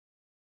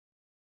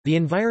The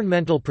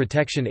Environmental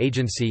Protection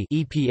Agency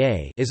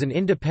 (EPA) is an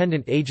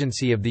independent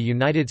agency of the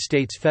United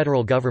States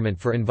federal government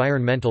for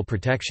environmental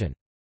protection.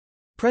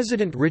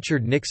 President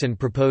Richard Nixon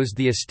proposed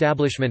the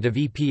establishment of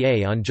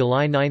EPA on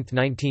July 9,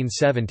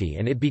 1970,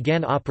 and it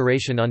began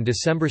operation on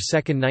December 2,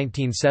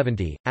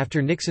 1970,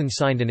 after Nixon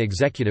signed an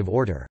executive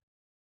order.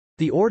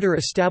 The order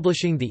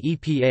establishing the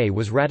EPA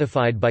was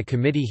ratified by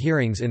committee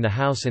hearings in the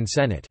House and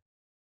Senate.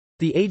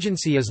 The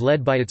agency is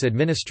led by its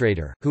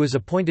administrator, who is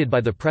appointed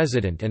by the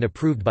President and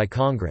approved by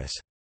Congress.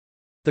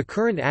 The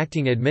current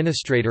acting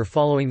administrator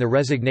following the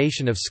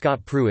resignation of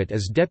Scott Pruitt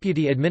is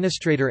Deputy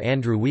Administrator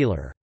Andrew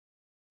Wheeler.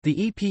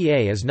 The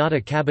EPA is not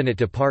a cabinet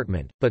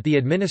department, but the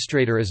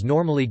administrator is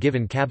normally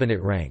given cabinet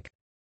rank.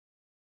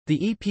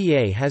 The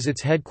EPA has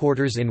its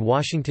headquarters in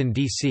Washington,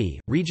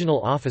 D.C.,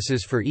 regional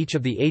offices for each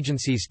of the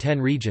agency's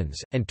 10 regions,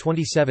 and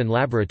 27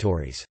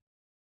 laboratories.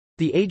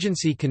 The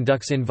agency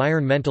conducts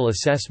environmental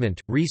assessment,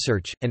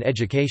 research, and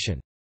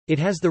education. It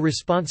has the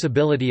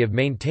responsibility of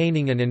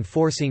maintaining and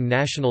enforcing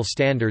national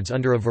standards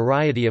under a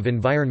variety of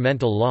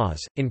environmental laws,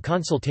 in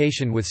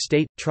consultation with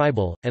state,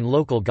 tribal, and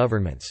local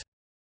governments.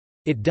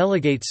 It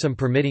delegates some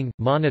permitting,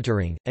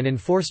 monitoring, and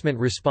enforcement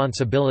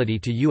responsibility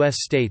to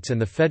U.S. states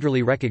and the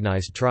federally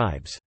recognized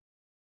tribes.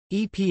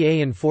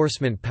 EPA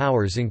enforcement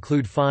powers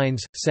include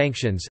fines,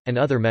 sanctions, and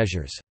other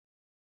measures.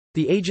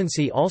 The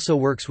agency also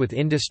works with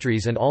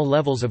industries and all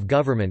levels of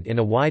government in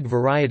a wide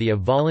variety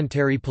of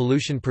voluntary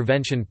pollution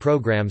prevention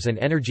programs and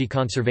energy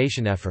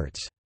conservation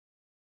efforts.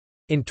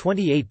 In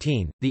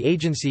 2018, the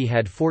agency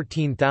had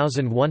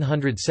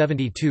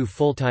 14,172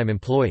 full-time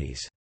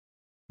employees.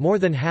 More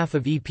than half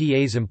of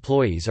EPA's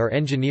employees are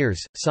engineers,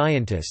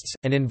 scientists,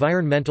 and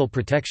environmental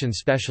protection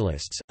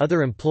specialists.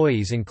 Other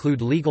employees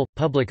include legal,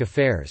 public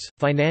affairs,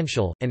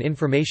 financial, and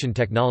information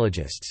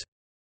technologists.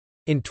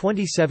 In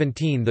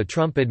 2017, the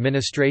Trump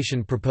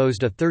administration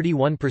proposed a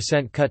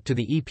 31% cut to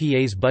the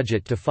EPA's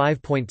budget to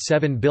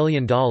 $5.7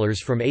 billion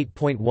from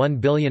 $8.1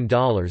 billion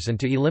and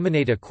to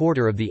eliminate a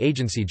quarter of the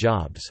agency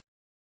jobs.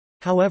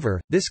 However,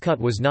 this cut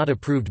was not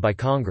approved by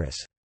Congress.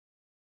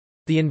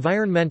 The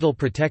Environmental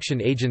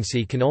Protection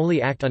Agency can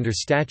only act under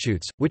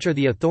statutes, which are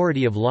the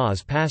authority of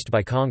laws passed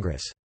by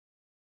Congress.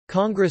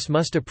 Congress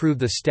must approve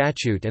the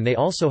statute, and they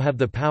also have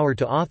the power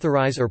to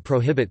authorize or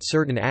prohibit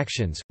certain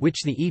actions,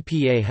 which the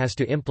EPA has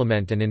to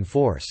implement and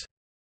enforce.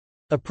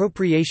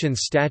 Appropriations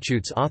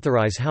statutes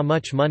authorize how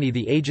much money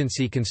the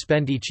agency can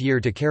spend each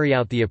year to carry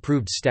out the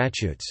approved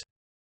statutes.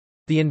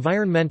 The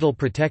Environmental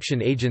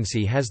Protection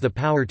Agency has the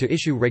power to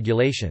issue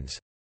regulations.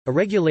 A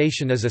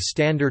regulation is a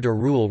standard or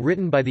rule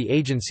written by the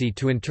agency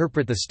to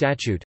interpret the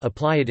statute,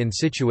 apply it in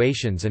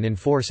situations, and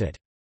enforce it.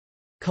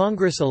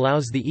 Congress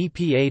allows the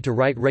EPA to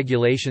write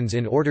regulations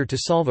in order to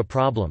solve a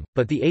problem,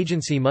 but the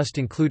agency must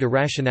include a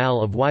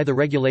rationale of why the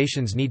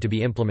regulations need to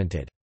be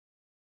implemented.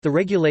 The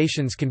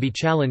regulations can be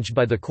challenged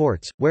by the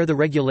courts, where the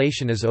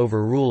regulation is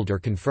overruled or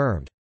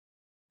confirmed.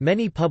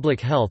 Many public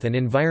health and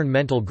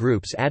environmental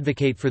groups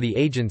advocate for the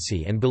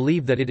agency and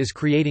believe that it is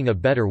creating a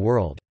better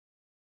world.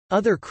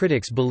 Other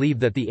critics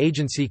believe that the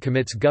agency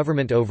commits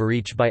government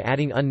overreach by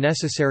adding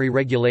unnecessary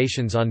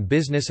regulations on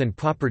business and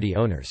property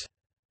owners.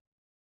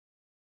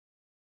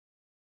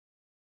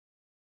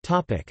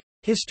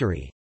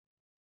 History.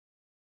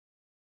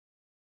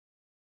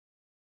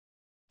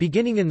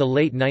 Beginning in the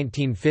late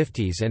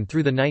 1950s and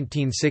through the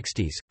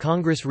 1960s,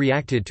 Congress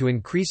reacted to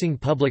increasing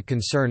public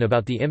concern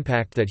about the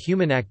impact that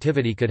human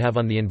activity could have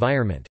on the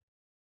environment.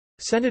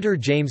 Senator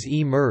James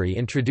E. Murray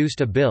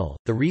introduced a bill,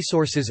 the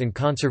Resources and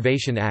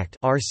Conservation Act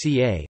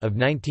 (RCA) of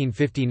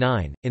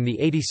 1959, in the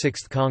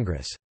 86th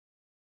Congress.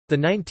 The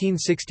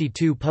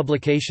 1962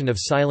 publication of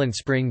Silent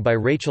Spring by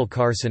Rachel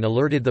Carson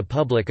alerted the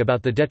public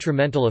about the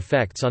detrimental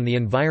effects on the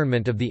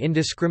environment of the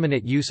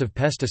indiscriminate use of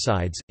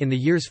pesticides. In the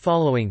years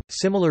following,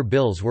 similar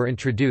bills were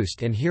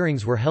introduced and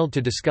hearings were held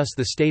to discuss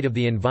the state of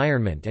the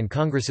environment and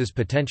Congress's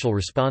potential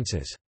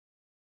responses.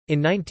 In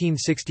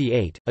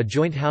 1968, a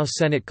joint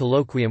House-Senate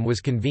colloquium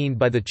was convened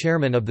by the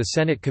chairman of the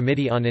Senate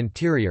Committee on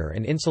Interior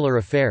and Insular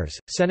Affairs,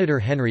 Senator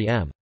Henry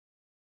M.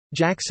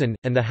 Jackson,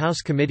 and the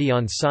House Committee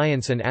on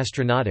Science and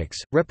Astronautics,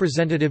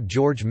 Representative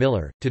George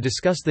Miller, to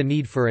discuss the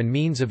need for and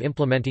means of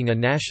implementing a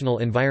national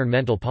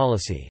environmental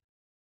policy.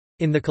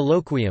 In the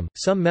colloquium,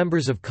 some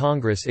members of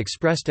Congress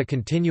expressed a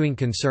continuing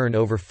concern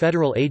over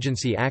federal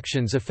agency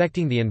actions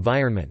affecting the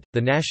environment.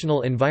 The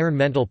National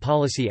Environmental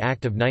Policy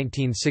Act of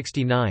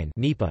 1969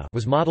 (NEPA)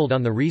 was modeled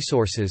on the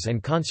Resources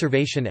and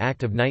Conservation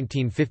Act of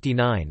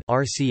 1959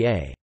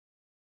 (RCA).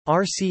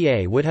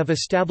 RCA would have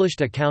established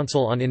a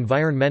Council on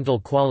Environmental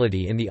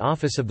Quality in the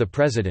Office of the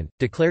President,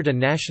 declared a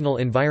national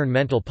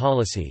environmental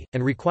policy,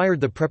 and required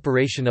the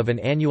preparation of an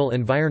annual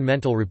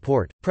environmental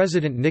report.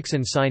 President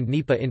Nixon signed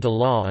NEPA into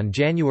law on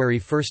January 1,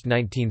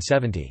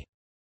 1970.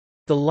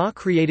 The law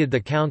created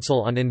the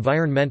Council on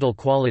Environmental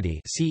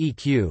Quality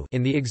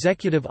in the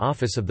Executive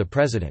Office of the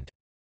President.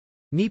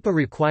 NEPA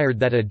required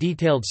that a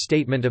detailed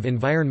statement of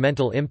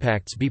environmental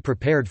impacts be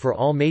prepared for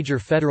all major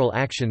federal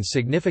actions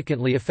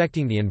significantly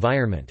affecting the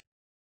environment.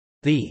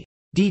 The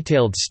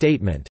detailed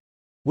statement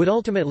would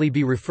ultimately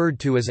be referred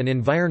to as an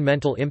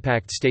Environmental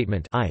Impact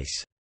Statement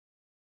 (EIS).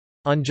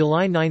 On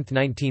July 9,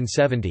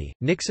 1970,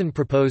 Nixon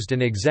proposed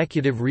an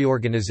executive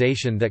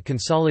reorganization that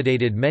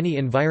consolidated many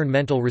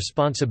environmental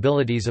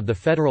responsibilities of the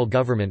federal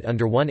government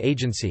under one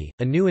agency,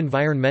 a new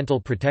Environmental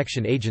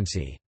Protection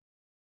Agency.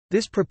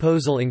 This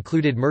proposal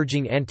included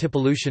merging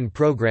anti-pollution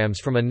programs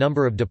from a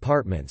number of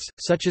departments,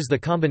 such as the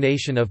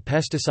combination of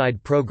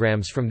pesticide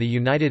programs from the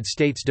United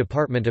States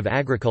Department of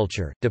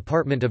Agriculture,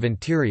 Department of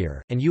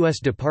Interior, and U.S.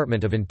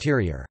 Department of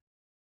Interior.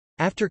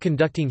 After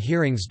conducting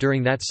hearings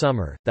during that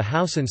summer, the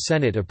House and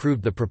Senate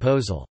approved the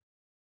proposal.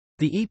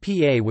 The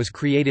EPA was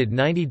created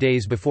 90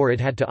 days before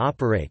it had to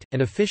operate,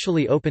 and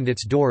officially opened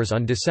its doors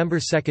on December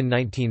 2,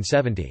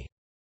 1970.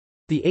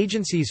 The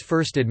agency's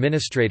first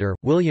administrator,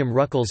 William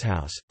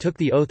Ruckelshaus, took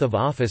the oath of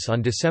office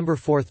on December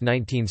 4,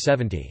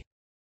 1970.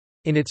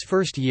 In its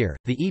first year,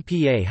 the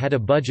EPA had a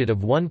budget of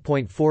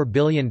 $1.4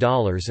 billion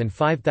and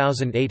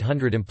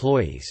 5,800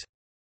 employees.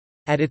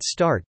 At its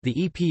start, the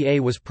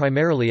EPA was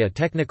primarily a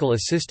technical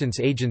assistance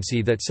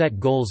agency that set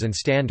goals and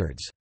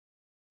standards.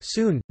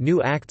 Soon,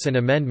 new acts and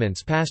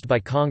amendments passed by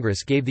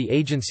Congress gave the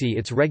agency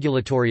its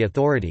regulatory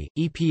authority.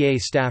 EPA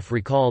staff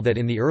recall that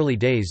in the early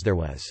days there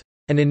was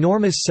an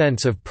enormous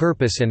sense of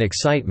purpose and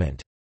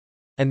excitement,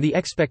 and the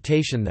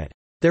expectation that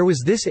there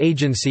was this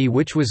agency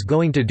which was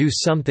going to do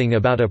something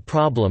about a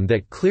problem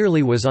that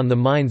clearly was on the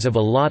minds of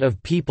a lot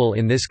of people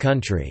in this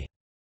country,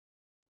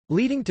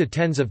 leading to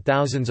tens of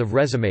thousands of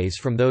resumes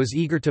from those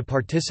eager to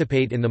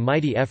participate in the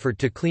mighty effort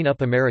to clean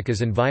up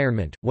America's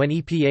environment. When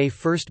EPA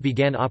first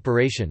began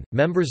operation,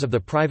 members of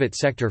the private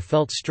sector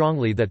felt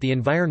strongly that the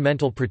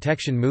environmental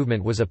protection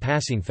movement was a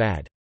passing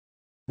fad.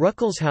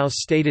 Ruckelshaus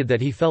stated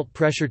that he felt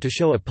pressure to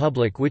show a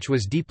public which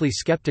was deeply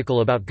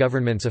skeptical about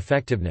government's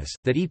effectiveness,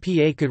 that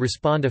EPA could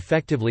respond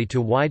effectively to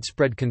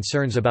widespread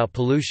concerns about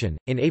pollution.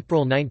 In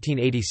April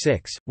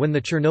 1986, when the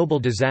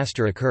Chernobyl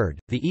disaster occurred,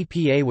 the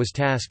EPA was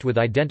tasked with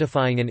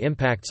identifying an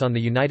impacts on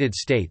the United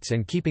States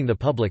and keeping the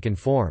public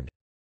informed.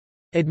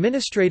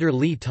 Administrator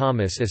Lee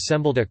Thomas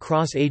assembled a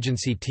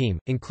cross-agency team,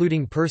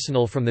 including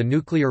personnel from the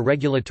Nuclear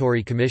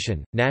Regulatory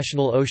Commission,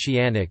 National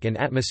Oceanic and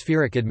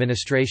Atmospheric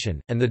Administration,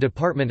 and the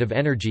Department of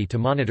Energy to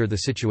monitor the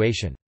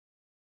situation.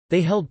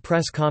 They held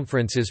press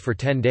conferences for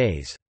 10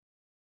 days.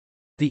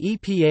 The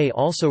EPA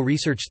also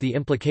researched the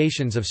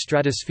implications of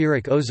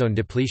stratospheric ozone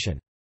depletion.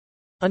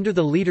 Under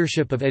the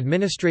leadership of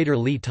Administrator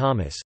Lee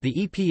Thomas, the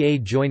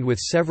EPA joined with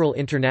several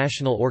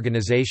international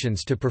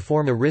organizations to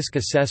perform a risk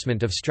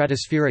assessment of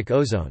stratospheric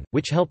ozone,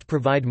 which helped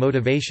provide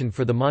motivation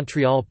for the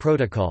Montreal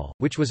Protocol,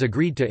 which was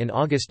agreed to in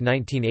August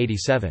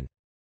 1987.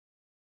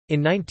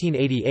 In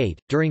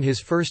 1988, during his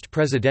first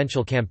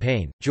presidential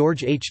campaign,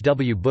 George H.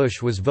 W.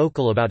 Bush was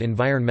vocal about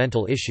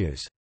environmental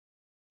issues.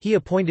 He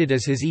appointed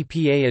as his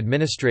EPA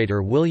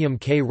administrator William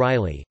K.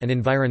 Riley, an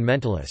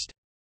environmentalist.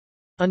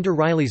 Under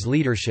Riley's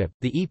leadership,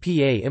 the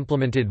EPA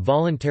implemented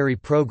voluntary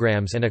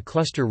programs and a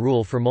cluster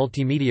rule for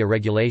multimedia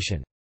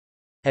regulation.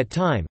 At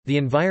time, the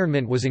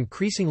environment was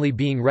increasingly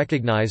being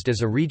recognized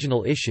as a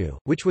regional issue,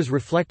 which was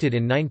reflected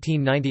in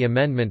 1990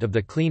 amendment of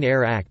the Clean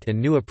Air Act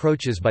and new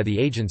approaches by the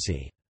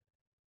agency.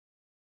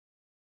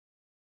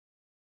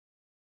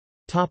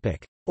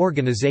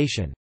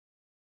 Organization.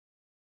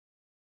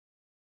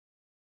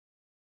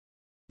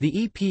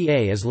 The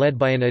EPA is led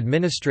by an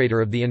administrator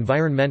of the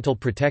Environmental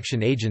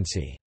Protection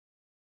Agency.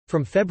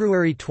 From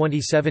February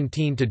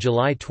 2017 to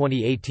July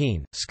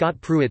 2018,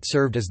 Scott Pruitt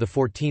served as the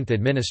 14th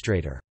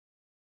administrator.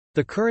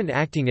 The current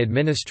acting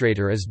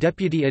administrator is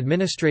Deputy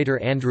Administrator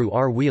Andrew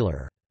R.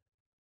 Wheeler.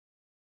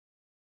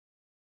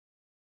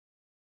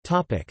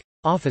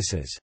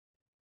 Offices.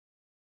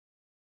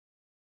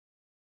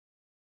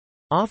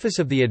 Office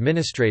of the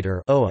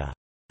Administrator (OA).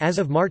 As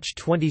of March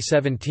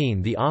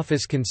 2017, the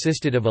office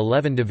consisted of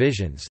 11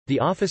 divisions: the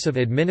Office of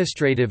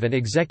Administrative and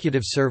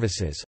Executive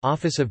Services,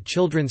 Office of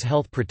Children's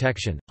Health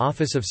Protection,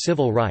 Office of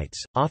Civil Rights,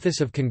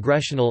 Office of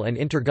Congressional and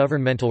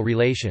Intergovernmental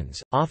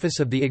Relations, Office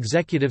of the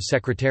Executive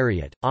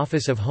Secretariat,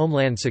 Office of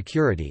Homeland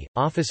Security,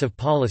 Office of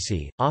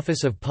Policy,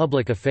 Office of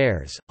Public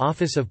Affairs,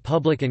 Office of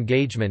Public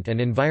Engagement and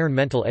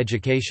Environmental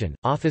Education,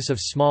 Office of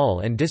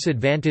Small and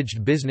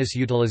Disadvantaged Business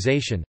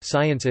Utilization,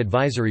 Science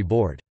Advisory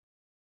Board.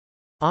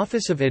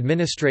 Office of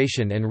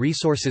Administration and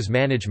Resources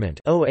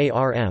Management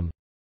 (OARM),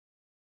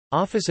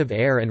 Office of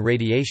Air and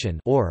Radiation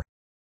 (OR),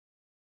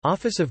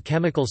 Office of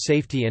Chemical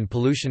Safety and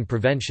Pollution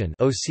Prevention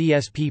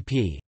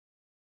 (OCSPP),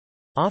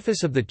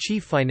 Office of the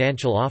Chief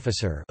Financial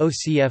Officer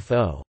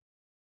 (OCFO),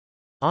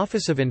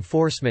 Office of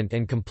Enforcement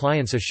and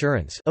Compliance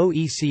Assurance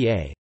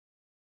 (OECA),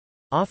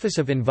 Office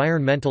of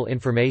Environmental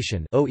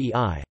Information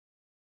 (OEI),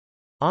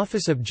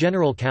 Office of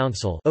General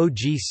Counsel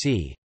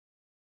 (OGC),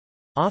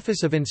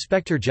 Office of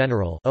Inspector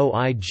General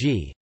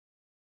 (OIG),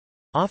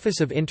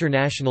 Office of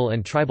International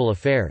and Tribal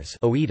Affairs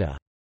 (OITA),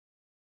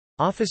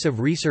 Office of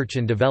Research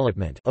and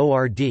Development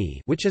 (ORD),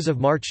 which as of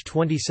March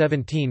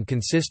 2017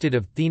 consisted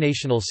of the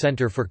National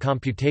Center for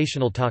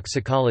Computational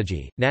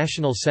Toxicology,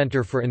 National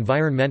Center for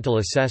Environmental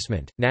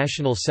Assessment,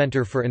 National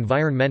Center for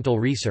Environmental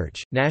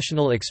Research,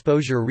 National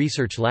Exposure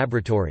Research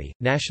Laboratory,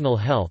 National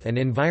Health and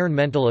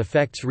Environmental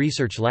Effects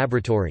Research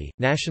Laboratory,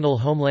 National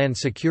Homeland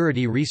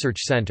Security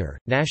Research Center,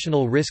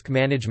 National Risk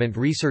Management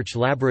Research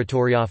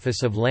Laboratory,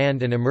 Office of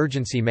Land and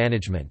Emergency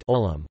Management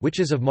 (OLAM), which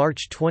as of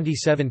March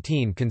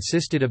 2017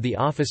 consisted of the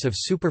Office of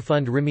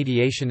Superfund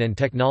Remediation and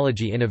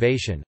Technology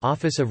Innovation,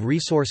 Office of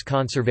Resource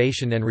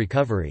Conservation and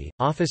Recovery,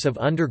 Office of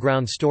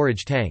Underground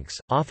Storage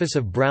Tanks, Office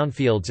of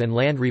Brownfields and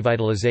Land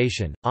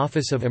Revitalization,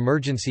 Office of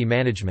Emergency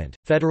Management,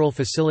 Federal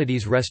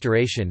Facilities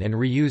Restoration and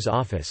Reuse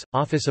Office,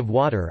 Office of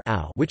Water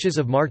which as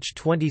of March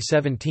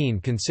 2017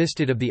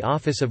 consisted of the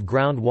Office of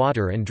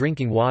Groundwater and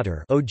Drinking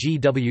Water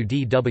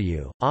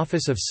 (OGWDW),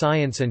 Office of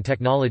Science and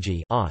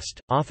Technology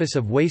 (OST), Office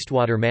of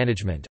Wastewater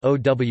Management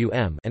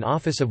 (OWM), and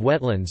Office of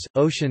Wetlands,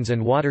 Oceans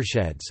and Watersheds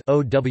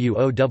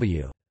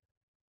 (OWOW).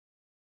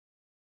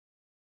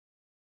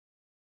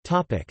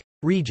 Topic: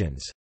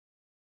 Regions.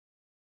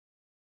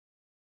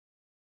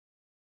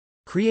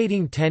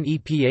 Creating 10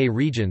 EPA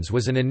regions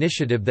was an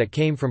initiative that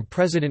came from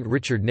President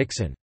Richard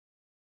Nixon.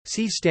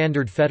 See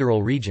Standard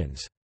Federal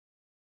Regions.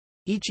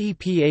 Each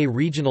EPA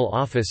regional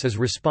office is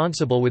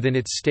responsible within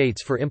its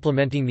states for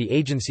implementing the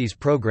agency's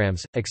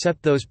programs,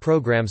 except those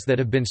programs that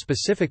have been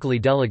specifically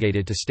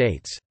delegated to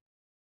states.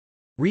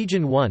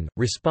 Region 1,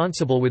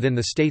 responsible within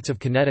the states of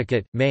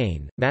Connecticut,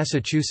 Maine,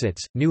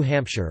 Massachusetts, New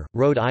Hampshire,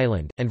 Rhode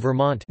Island, and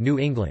Vermont, New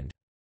England.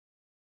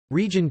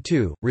 Region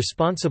 2,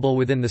 responsible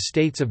within the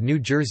states of New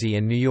Jersey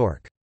and New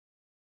York.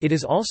 It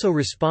is also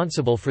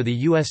responsible for the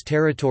U.S.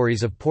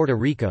 territories of Puerto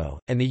Rico,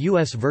 and the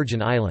U.S.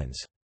 Virgin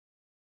Islands.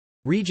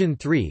 Region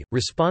 3,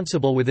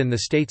 responsible within the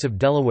states of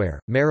Delaware,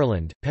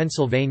 Maryland,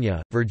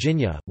 Pennsylvania,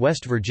 Virginia,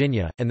 West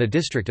Virginia, and the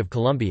District of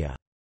Columbia.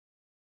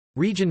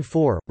 Region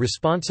 4,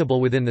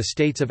 responsible within the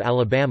states of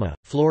Alabama,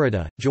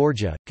 Florida,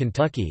 Georgia,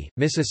 Kentucky,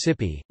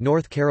 Mississippi,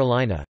 North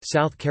Carolina,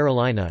 South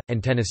Carolina,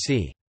 and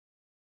Tennessee.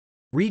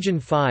 Region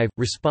 5,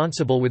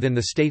 responsible within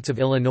the states of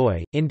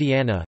Illinois,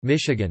 Indiana,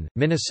 Michigan,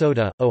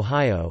 Minnesota,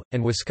 Ohio,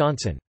 and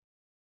Wisconsin.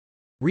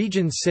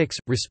 Region 6,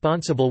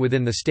 responsible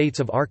within the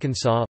states of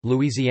Arkansas,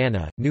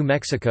 Louisiana, New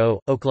Mexico,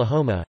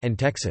 Oklahoma, and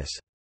Texas.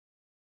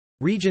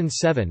 Region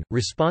 7,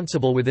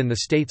 responsible within the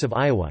states of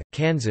Iowa,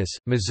 Kansas,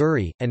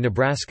 Missouri, and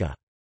Nebraska.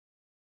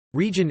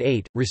 Region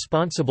 8,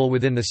 responsible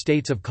within the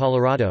states of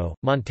Colorado,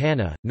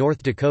 Montana,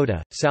 North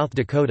Dakota, South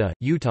Dakota,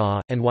 Utah,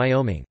 and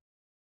Wyoming.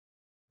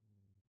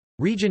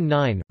 Region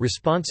 9,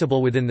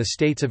 responsible within the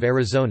states of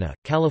Arizona,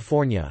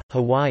 California,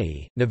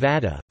 Hawaii,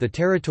 Nevada, the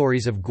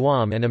territories of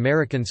Guam and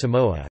American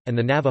Samoa, and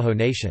the Navajo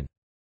Nation.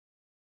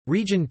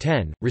 Region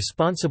 10,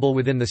 responsible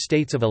within the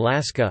states of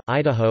Alaska,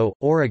 Idaho,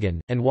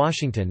 Oregon, and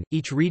Washington.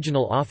 Each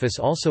regional office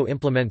also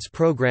implements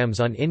programs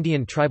on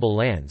Indian tribal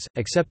lands,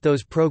 except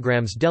those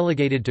programs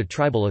delegated to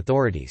tribal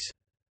authorities.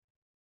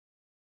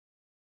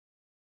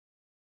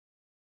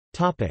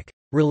 Topic: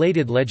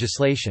 Related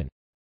legislation.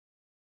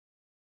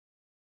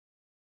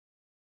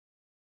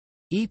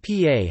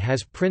 EPA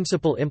has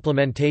principal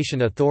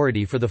implementation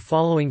authority for the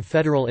following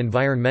federal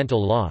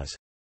environmental laws: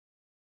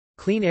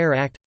 Clean Air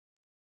Act,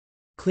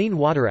 Clean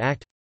Water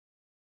Act,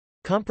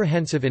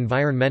 Comprehensive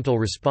Environmental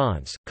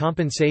Response,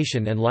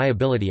 Compensation and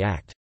Liability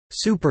Act,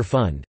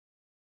 Superfund,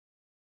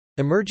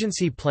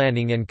 Emergency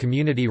Planning and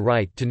Community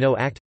Right to Know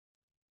Act,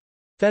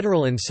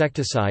 Federal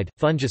Insecticide,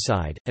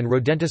 Fungicide, and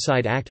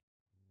Rodenticide Act,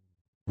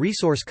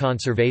 Resource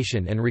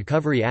Conservation and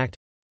Recovery Act,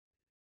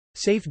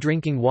 Safe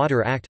Drinking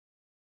Water Act,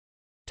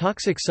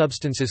 Toxic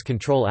Substances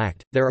Control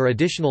Act. There are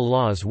additional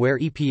laws where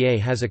EPA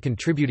has a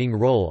contributing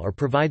role or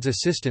provides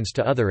assistance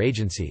to other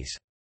agencies.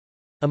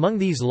 Among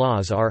these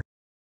laws are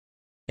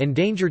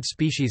Endangered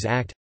Species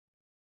Act,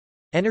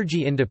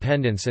 Energy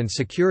Independence and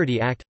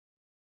Security Act,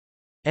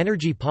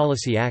 Energy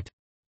Policy Act,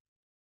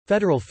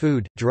 Federal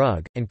Food,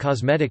 Drug, and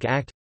Cosmetic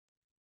Act,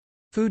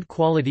 Food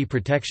Quality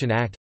Protection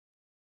Act,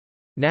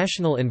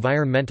 National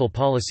Environmental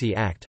Policy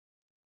Act,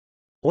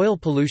 Oil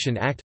Pollution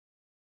Act,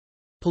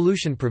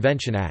 Pollution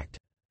Prevention Act.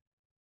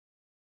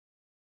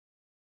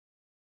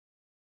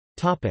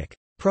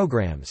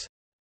 Programs.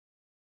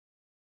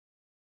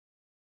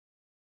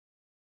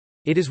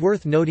 It is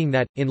worth noting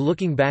that, in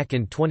looking back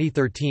in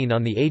 2013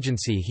 on the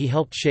agency he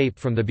helped shape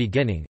from the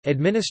beginning,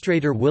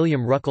 Administrator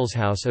William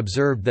Ruckelshaus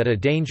observed that a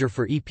danger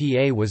for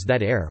EPA was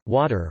that air,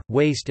 water,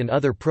 waste and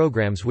other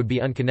programs would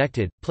be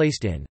unconnected,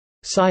 placed in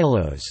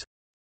silos,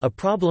 a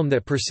problem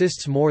that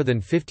persists more than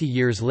 50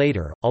 years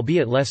later,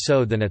 albeit less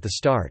so than at the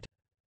start.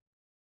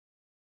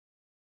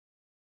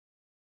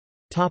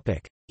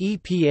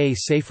 EPA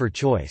Safer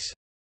Choice.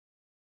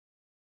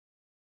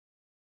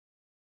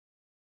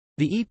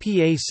 The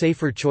EPA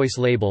Safer Choice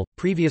label,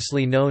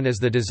 previously known as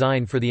the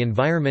Design for the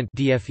Environment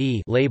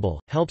 (DFE)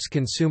 label, helps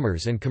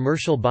consumers and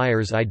commercial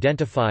buyers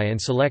identify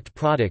and select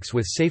products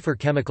with safer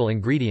chemical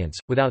ingredients,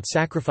 without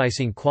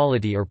sacrificing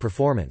quality or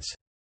performance.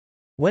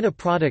 When a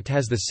product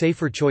has the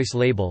Safer Choice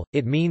label,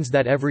 it means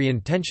that every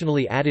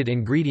intentionally added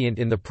ingredient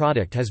in the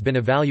product has been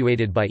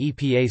evaluated by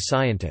EPA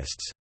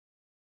scientists.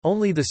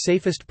 Only the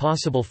safest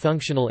possible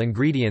functional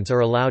ingredients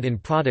are allowed in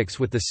products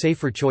with the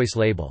Safer Choice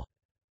label.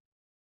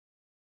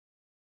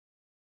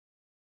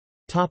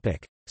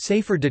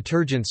 Safer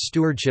Detergents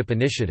Stewardship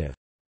Initiative.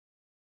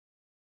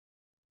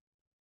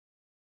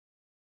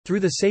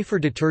 Through the Safer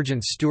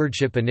Detergents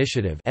Stewardship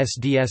Initiative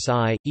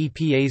 (SDSI),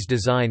 EPA's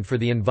Design for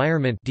the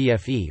Environment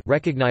 (DFE)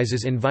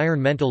 recognizes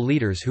environmental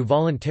leaders who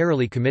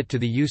voluntarily commit to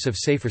the use of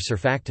safer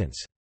surfactants.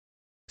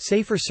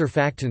 Safer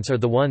surfactants are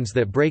the ones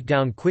that break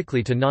down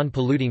quickly to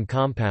non-polluting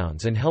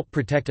compounds and help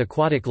protect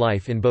aquatic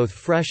life in both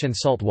fresh and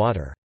salt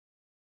water.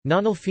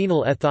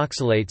 Nonylphenyl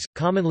ethoxylates,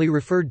 commonly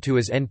referred to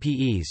as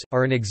NPEs,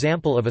 are an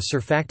example of a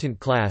surfactant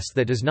class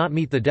that does not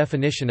meet the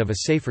definition of a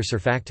safer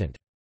surfactant.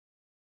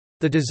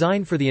 The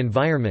Design for the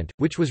Environment,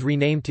 which was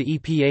renamed to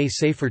EPA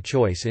Safer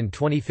Choice in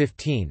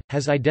 2015,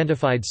 has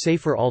identified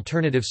safer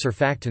alternative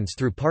surfactants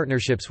through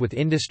partnerships with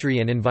industry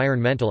and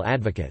environmental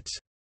advocates.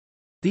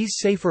 These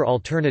safer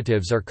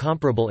alternatives are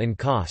comparable in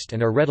cost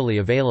and are readily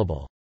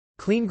available.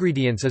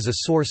 CleanGredients is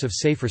a source of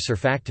safer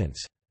surfactants.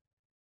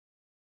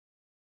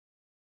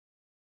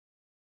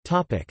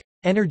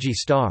 Energy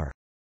Star.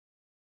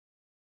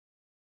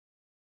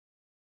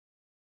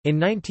 In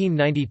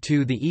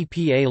 1992 the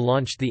EPA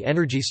launched the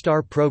Energy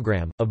Star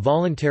program, a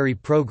voluntary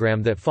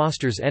program that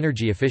fosters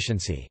energy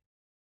efficiency.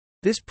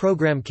 This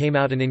program came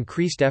out an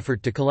increased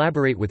effort to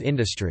collaborate with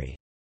industry.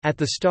 At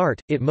the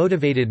start, it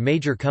motivated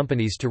major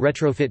companies to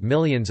retrofit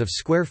millions of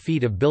square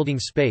feet of building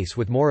space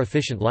with more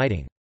efficient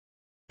lighting.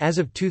 As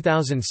of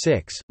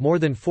 2006, more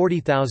than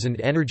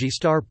 40,000 Energy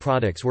Star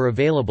products were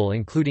available,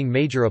 including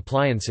major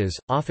appliances,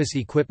 office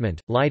equipment,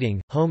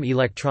 lighting, home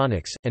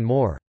electronics, and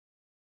more.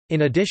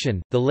 In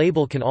addition, the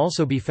label can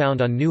also be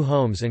found on new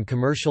homes and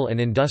commercial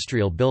and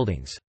industrial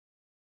buildings.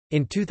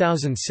 In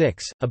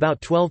 2006,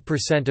 about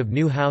 12% of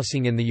new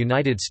housing in the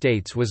United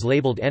States was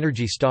labeled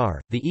Energy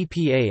Star. The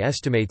EPA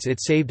estimates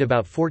it saved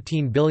about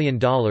 $14 billion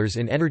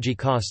in energy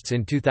costs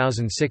in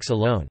 2006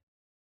 alone.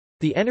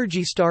 The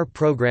Energy Star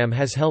program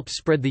has helped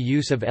spread the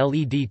use of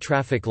LED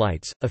traffic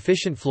lights,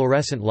 efficient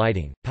fluorescent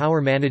lighting,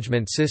 power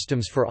management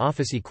systems for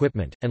office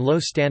equipment, and low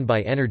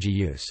standby energy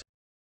use.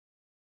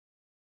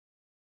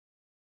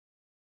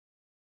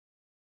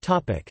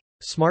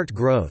 Smart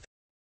growth.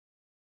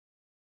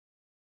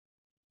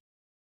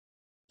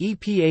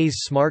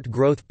 EPA's Smart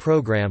Growth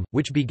Program,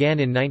 which began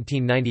in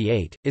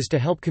 1998, is to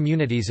help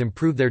communities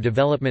improve their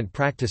development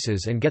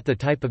practices and get the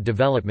type of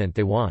development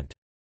they want.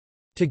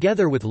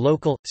 Together with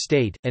local,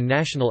 state, and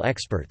national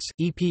experts,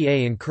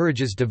 EPA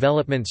encourages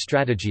development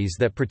strategies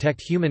that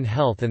protect human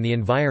health and the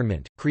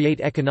environment,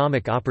 create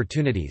economic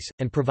opportunities,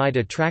 and provide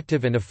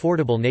attractive and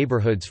affordable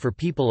neighborhoods for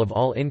people of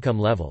all income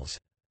levels.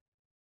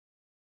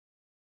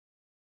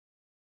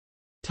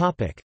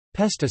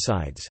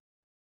 Pesticides.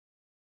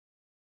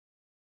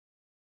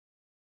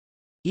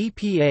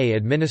 EPA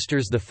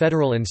administers the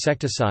Federal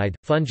Insecticide,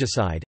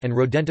 Fungicide, and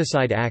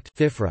Rodenticide Act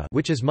 (FIFRA),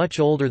 which is much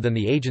older than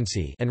the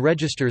agency, and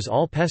registers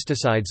all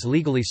pesticides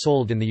legally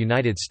sold in the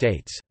United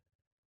States.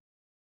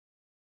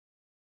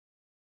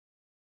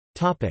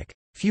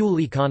 Fuel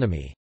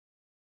economy.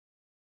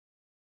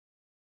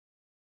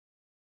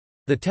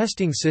 The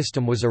testing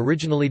system was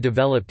originally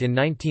developed in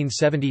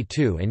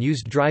 1972 and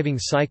used driving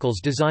cycles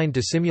designed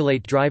to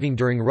simulate driving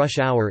during rush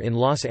hour in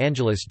Los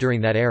Angeles during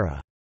that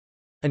era.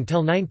 Until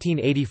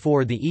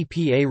 1984 the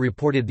EPA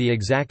reported the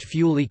exact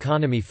fuel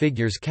economy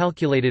figures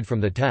calculated from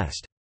the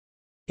test.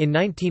 In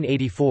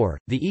 1984,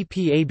 the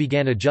EPA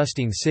began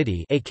adjusting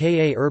city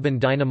aka Urban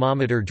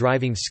Dynamometer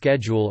Driving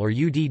Schedule or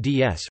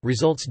UDDS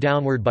results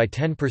downward by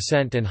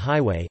 10% and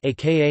highway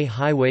aka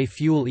Highway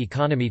Fuel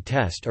Economy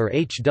Test or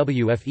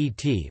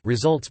HWFET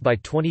results by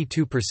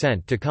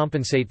 22% to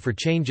compensate for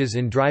changes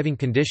in driving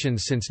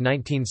conditions since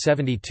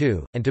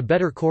 1972, and to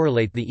better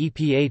correlate the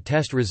EPA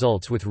test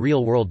results with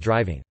real-world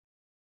driving.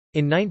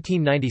 In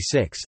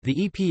 1996,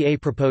 the EPA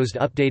proposed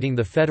updating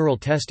the federal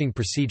testing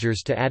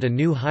procedures to add a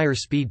new higher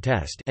speed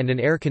test and an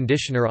air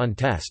conditioner on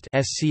test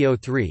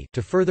 (SCO3)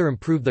 to further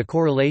improve the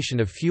correlation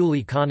of fuel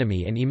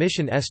economy and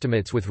emission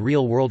estimates with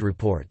real-world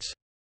reports.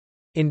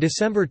 In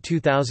December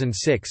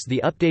 2006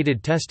 the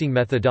updated testing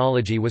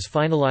methodology was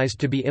finalized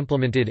to be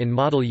implemented in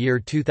model year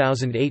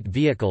 2008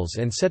 vehicles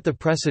and set the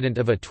precedent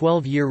of a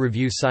 12-year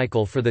review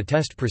cycle for the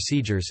test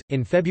procedures.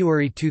 In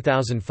February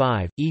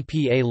 2005,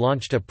 EPA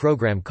launched a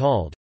program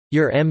called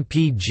Your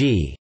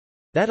MPG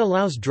that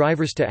allows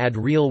drivers to add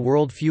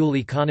real-world fuel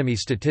economy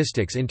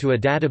statistics into a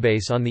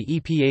database on the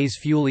EPA's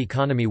fuel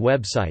economy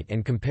website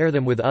and compare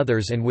them with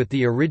others and with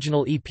the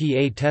original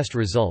EPA test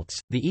results.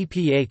 The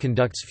EPA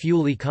conducts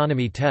fuel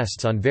economy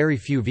tests on very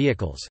few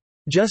vehicles.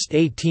 Just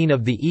 18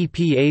 of the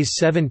EPA's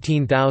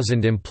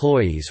 17,000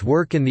 employees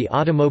work in the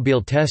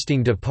Automobile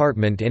Testing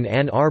Department in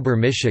Ann Arbor,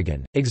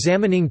 Michigan,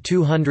 examining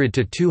 200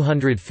 to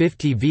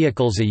 250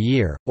 vehicles a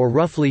year, or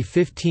roughly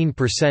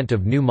 15%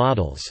 of new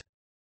models.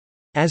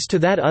 As to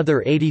that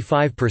other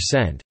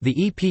 85%, the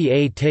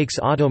EPA takes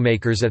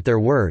automakers at their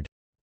word.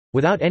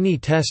 without any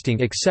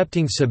testing,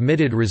 accepting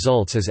submitted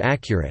results as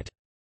accurate.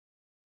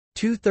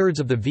 Two-thirds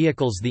of the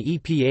vehicles the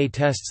EPA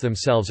tests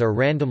themselves are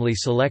randomly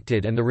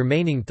selected and the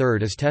remaining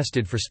third is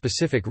tested for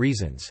specific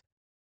reasons.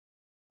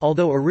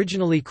 Although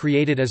originally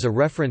created as a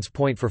reference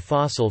point for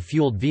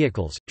fossil-fueled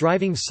vehicles,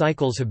 driving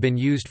cycles have been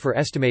used for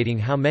estimating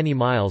how many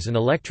miles an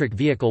electric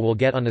vehicle will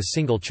get on a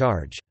single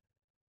charge.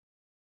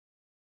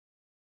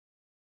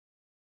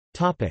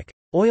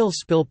 Oil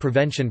spill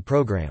prevention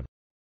program.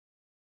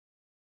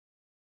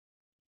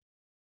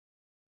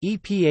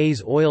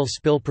 EPA's oil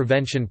spill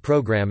prevention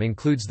program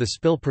includes the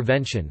Spill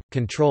Prevention,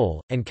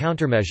 Control, and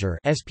Countermeasure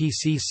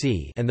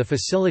and the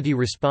Facility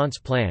Response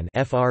Plan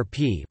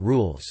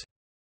rules.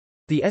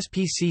 The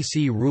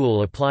SPCC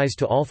rule applies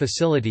to all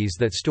facilities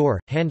that store,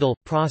 handle,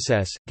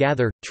 process,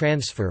 gather,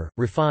 transfer,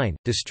 refine,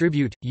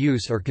 distribute,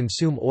 use or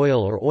consume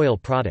oil or oil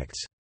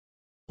products.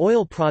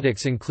 Oil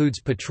products includes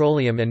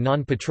petroleum and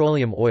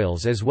non-petroleum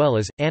oils as well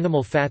as,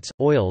 animal fats,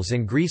 oils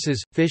and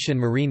greases, fish and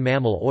marine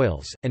mammal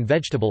oils, and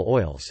vegetable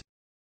oils.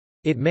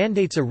 It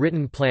mandates a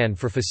written plan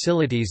for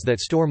facilities that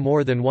store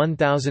more than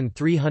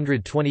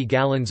 1,320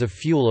 gallons of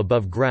fuel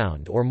above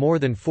ground or more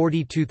than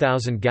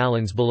 42,000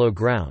 gallons below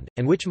ground,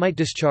 and which might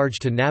discharge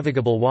to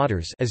navigable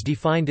waters as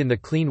defined in the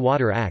Clean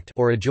Water Act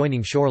or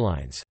adjoining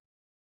shorelines.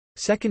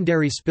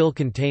 Secondary spill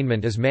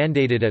containment is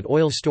mandated at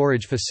oil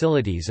storage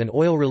facilities and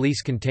oil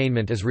release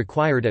containment is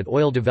required at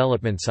oil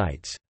development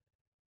sites.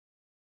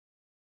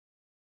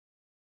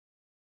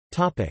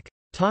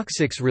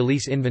 Toxics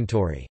release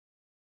inventory.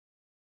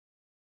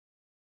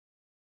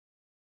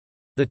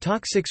 The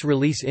Toxics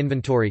Release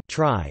Inventory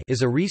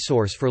is a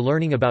resource for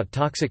learning about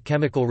toxic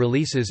chemical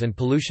releases and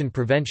pollution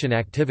prevention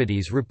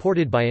activities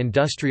reported by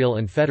industrial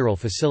and federal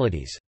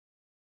facilities.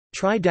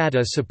 TRI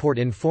data support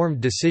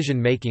informed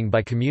decision-making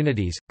by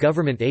communities,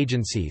 government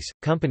agencies,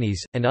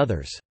 companies, and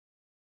others.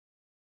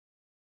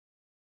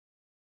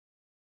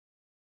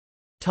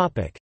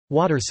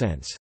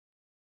 WaterSense.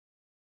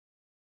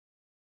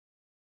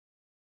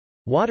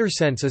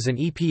 WaterSense is an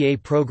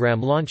EPA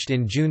program launched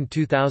in June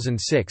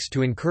 2006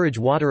 to encourage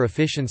water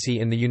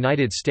efficiency in the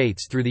United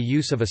States through the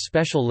use of a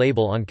special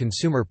label on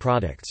consumer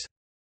products.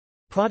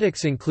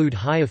 Products include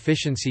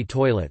high-efficiency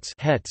toilets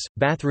 (HETs),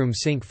 bathroom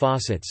sink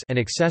faucets and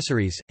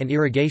accessories, and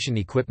irrigation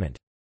equipment.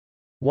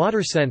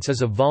 WaterSense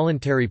is a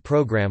voluntary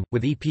program,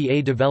 with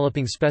EPA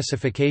developing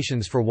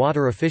specifications for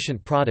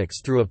water-efficient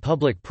products through a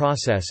public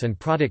process and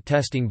product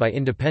testing by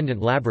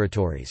independent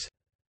laboratories.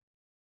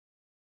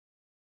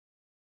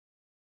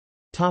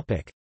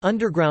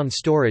 Underground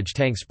Storage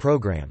Tanks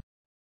Program.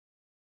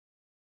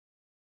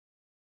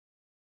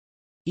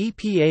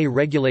 EPA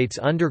regulates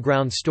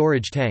underground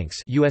storage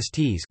tanks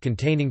 (USTs)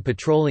 containing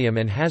petroleum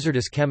and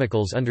hazardous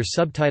chemicals under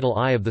Subtitle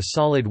I of the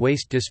Solid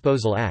Waste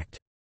Disposal Act.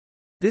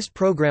 This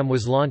program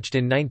was launched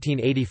in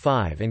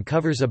 1985 and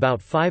covers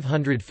about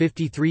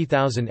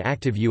 553,000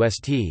 active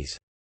USTs.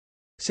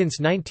 Since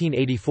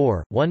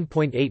 1984,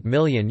 1.8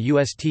 million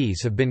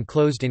USTs have been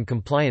closed in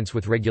compliance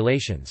with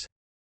regulations.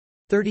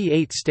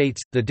 38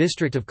 states, the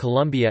District of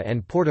Columbia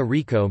and Puerto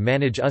Rico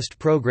manage UST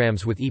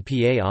programs with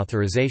EPA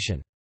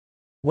authorization.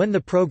 When the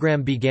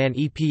program began,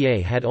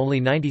 EPA had only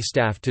 90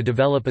 staff to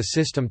develop a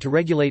system to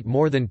regulate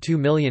more than 2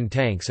 million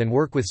tanks and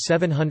work with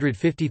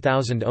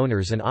 750,000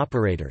 owners and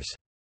operators.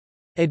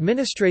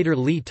 Administrator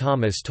Lee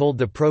Thomas told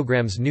the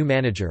program's new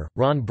manager,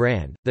 Ron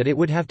Brand, that it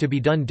would have to be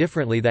done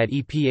differently than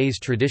EPA's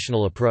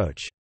traditional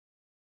approach.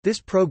 This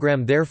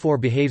program therefore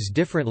behaves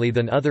differently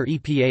than other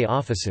EPA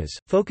offices,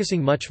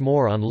 focusing much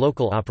more on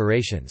local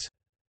operations.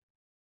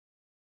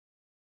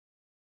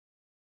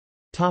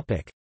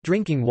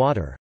 Drinking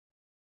water.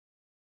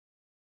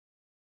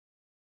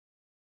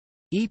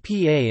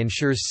 EPA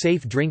ensures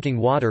safe drinking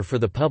water for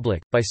the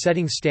public, by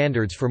setting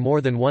standards for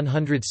more than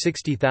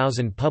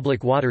 160,000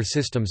 public water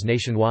systems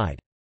nationwide.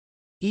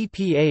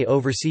 EPA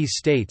oversees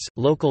states,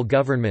 local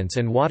governments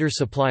and water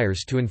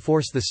suppliers to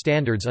enforce the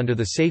standards under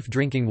the Safe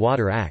Drinking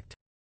Water Act.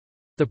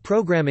 The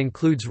program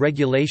includes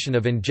regulation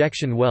of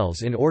injection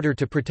wells in order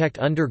to protect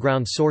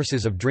underground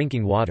sources of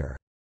drinking water.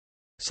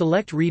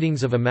 Select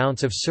readings of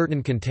amounts of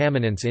certain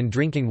contaminants in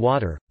drinking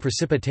water,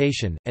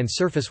 precipitation, and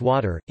surface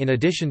water, in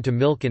addition to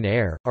milk and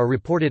air, are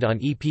reported on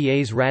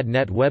EPA's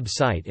RadNet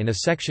website in a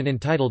section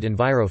entitled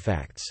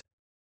EnviroFacts.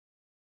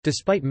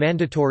 Despite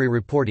mandatory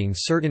reporting,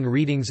 certain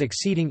readings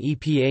exceeding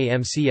EPA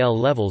MCL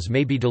levels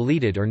may be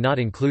deleted or not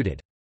included.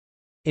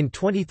 In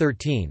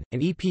 2013, an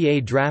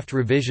EPA draft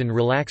revision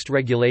relaxed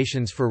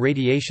regulations for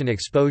radiation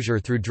exposure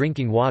through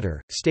drinking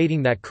water,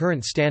 stating that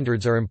current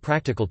standards are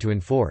impractical to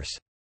enforce.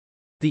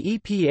 The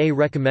EPA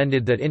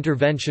recommended that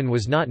intervention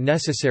was not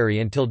necessary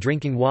until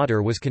drinking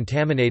water was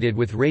contaminated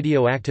with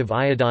radioactive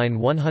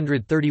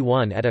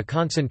iodine-131 at a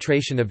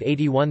concentration of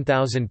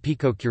 81,000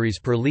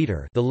 picocuries per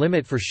liter, the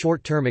limit for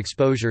short-term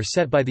exposure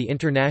set by the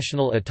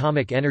International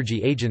Atomic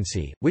Energy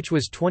Agency, which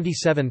was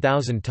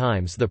 27,000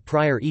 times the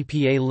prior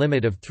EPA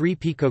limit of 3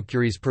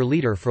 picocuries per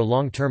liter for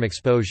long-term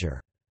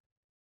exposure.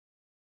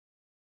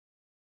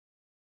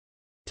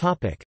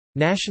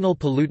 National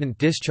Pollutant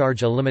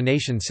Discharge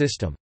Elimination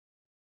System.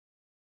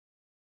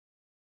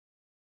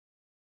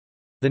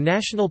 The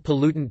National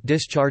Pollutant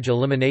Discharge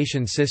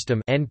Elimination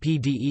System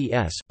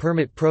 (NPDES)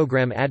 permit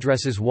program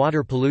addresses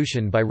water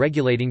pollution by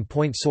regulating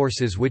point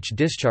sources which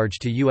discharge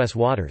to U.S.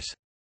 waters.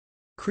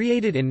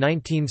 Created in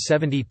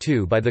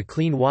 1972 by the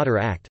Clean Water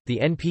Act, the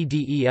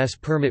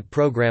NPDES permit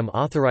program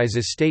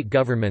authorizes state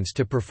governments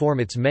to perform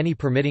its many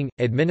permitting,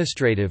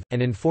 administrative,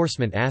 and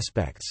enforcement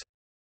aspects.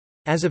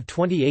 As of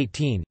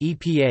 2018,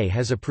 EPA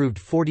has approved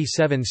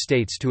 47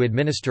 states to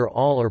administer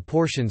all or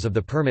portions of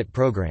the permit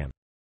program.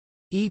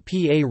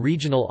 EPA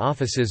regional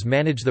offices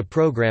manage the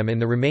program in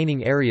the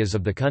remaining areas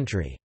of the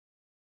country.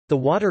 The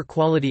Water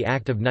Quality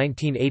Act of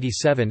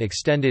 1987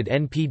 extended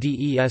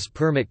NPDES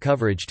permit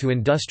coverage to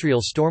industrial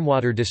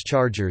stormwater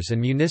dischargers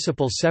and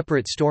municipal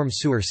separate storm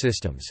sewer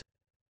systems.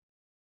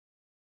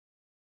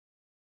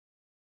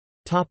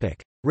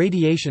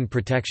 Radiation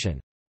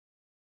protection.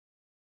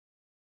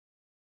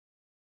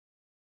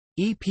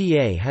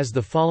 EPA has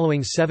the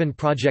following 7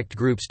 project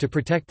groups to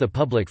protect the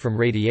public from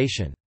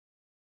radiation.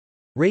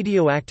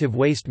 Radioactive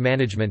waste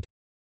management,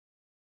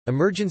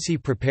 emergency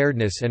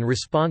preparedness and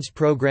response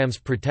programs,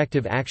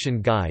 protective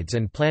action guides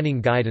and planning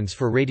guidance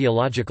for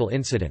radiological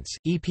incidents.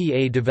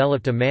 EPA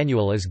developed a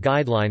manual as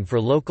guideline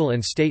for local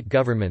and state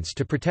governments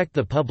to protect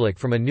the public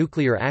from a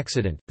nuclear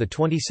accident, the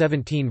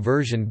 2017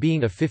 version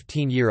being a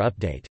 15-year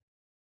update.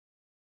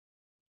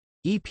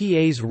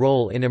 EPA's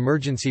role in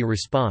emergency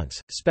response,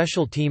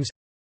 special teams,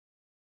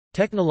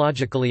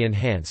 Technologically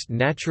Enhanced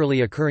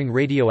Naturally Occurring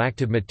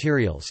Radioactive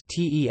Materials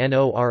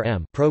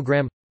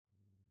program,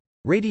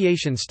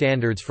 Radiation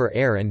Standards for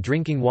Air and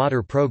Drinking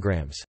Water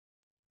Programs,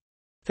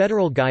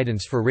 Federal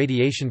Guidance for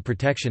Radiation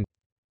Protection.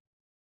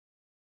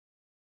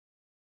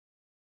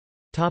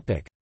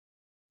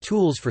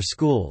 Tools for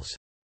schools.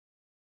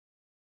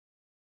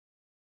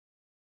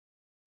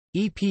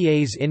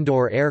 EPA's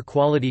Indoor Air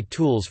Quality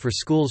Tools for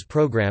Schools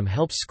program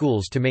helps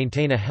schools to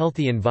maintain a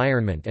healthy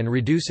environment and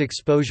reduce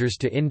exposures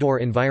to indoor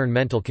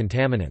environmental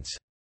contaminants.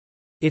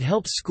 It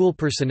helps school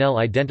personnel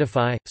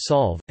identify,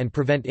 solve, and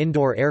prevent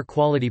indoor air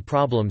quality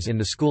problems in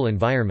the school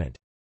environment.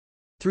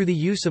 Through the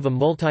use of a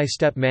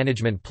multi-step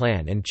management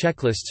plan and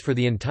checklists for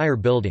the entire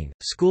building,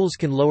 schools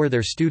can lower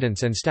their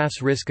students' and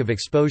staff's risk of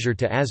exposure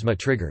to asthma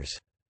triggers.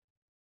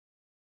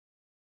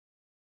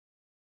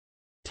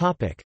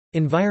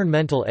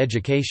 Environmental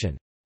education.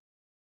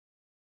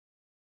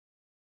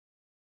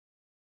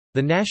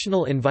 The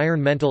National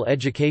Environmental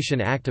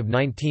Education Act of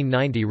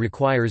 1990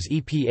 requires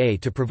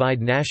EPA to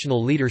provide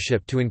national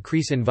leadership to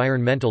increase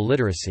environmental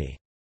literacy.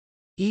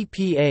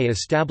 EPA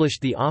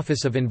established the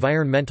Office of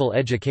Environmental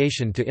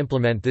Education to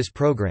implement this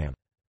program.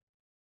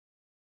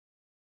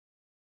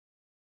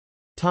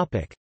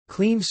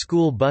 Clean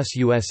School Bus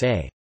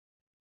USA.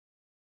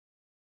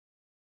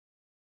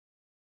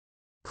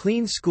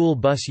 Clean School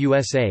Bus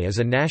USA is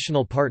a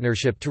national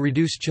partnership to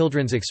reduce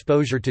children's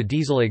exposure to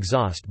diesel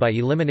exhaust by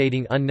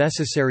eliminating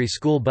unnecessary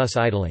school bus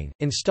idling,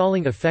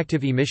 installing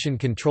effective emission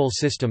control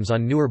systems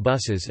on newer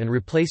buses and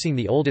replacing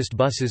the oldest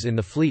buses in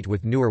the fleet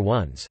with newer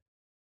ones.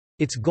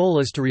 Its goal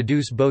is to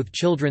reduce both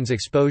children's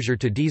exposure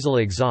to diesel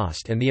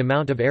exhaust and the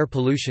amount of air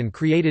pollution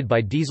created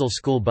by diesel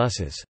school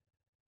buses.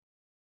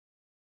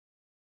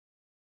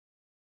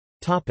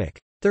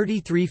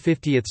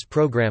 3350ths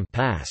program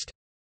passed.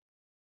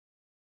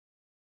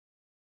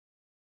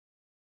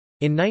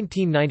 In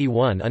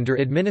 1991, under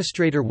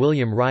Administrator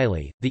William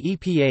Riley, the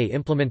EPA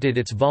implemented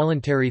its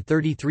voluntary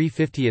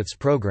 3350ths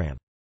program.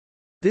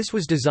 This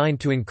was designed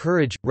to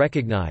encourage,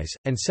 recognize,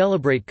 and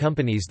celebrate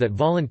companies that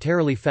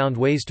voluntarily found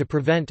ways to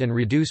prevent and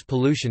reduce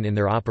pollution in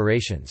their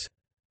operations.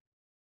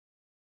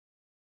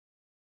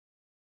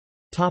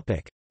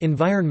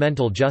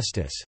 Environmental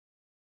justice.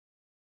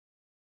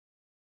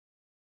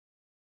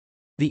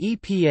 The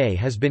EPA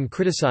has been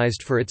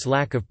criticized for its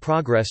lack of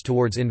progress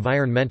towards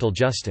environmental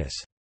justice.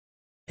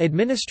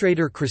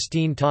 Administrator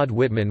Christine Todd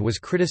Whitman was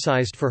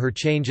criticized for her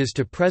changes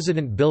to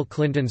President Bill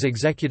Clinton's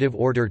Executive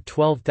Order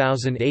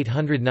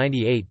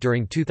 12898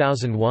 during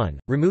 2001,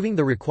 removing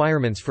the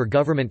requirements for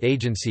government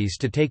agencies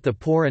to take the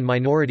poor and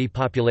minority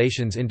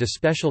populations into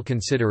special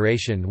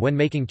consideration when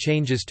making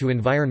changes to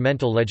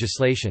environmental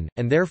legislation,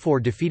 and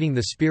therefore defeating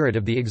the spirit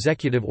of the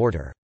executive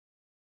order.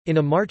 In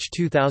a March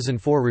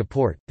 2004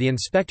 report, the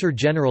Inspector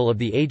General of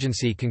the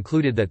agency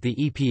concluded that the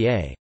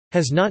EPA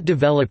has not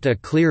developed a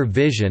clear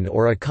vision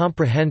or a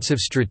comprehensive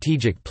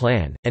strategic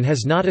plan, and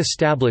has not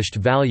established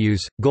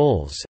values,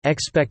 goals,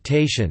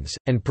 expectations,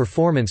 and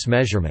performance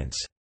measurements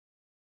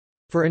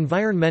for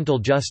environmental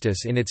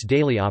justice in its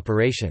daily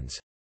operations.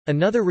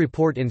 Another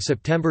report in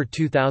September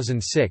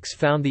 2006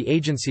 found the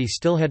agency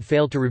still had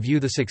failed to review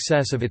the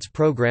success of its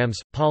programs,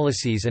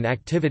 policies and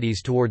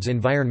activities towards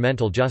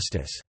environmental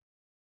justice.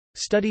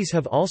 Studies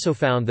have also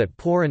found that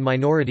poor and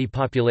minority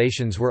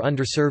populations were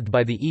underserved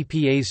by the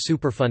EPA's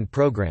Superfund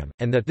program,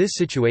 and that this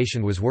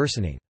situation was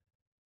worsening.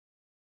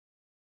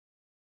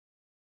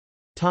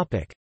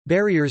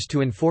 Barriers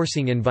to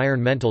enforcing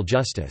environmental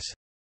justice.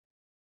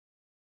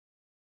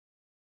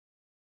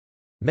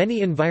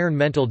 Many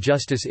environmental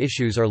justice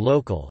issues are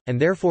local, and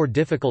therefore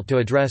difficult to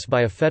address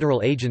by a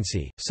federal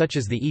agency, such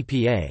as the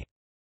EPA.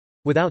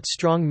 Without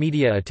strong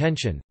media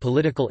attention,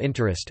 political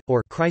interest,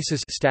 or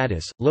crisis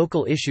status,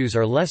 local issues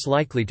are less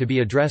likely to be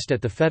addressed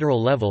at the federal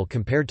level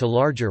compared to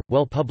larger,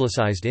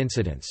 well-publicized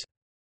incidents.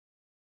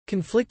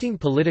 Conflicting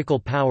political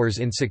powers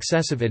in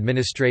successive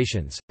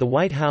administrations, the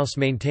White House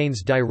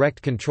maintains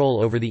direct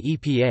control over the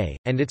EPA,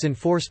 and its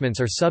enforcements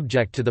are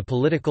subject to the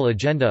political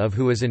agenda of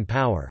who is in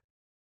power.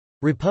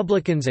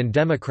 Republicans and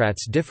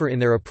Democrats differ in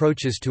their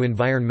approaches to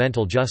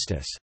environmental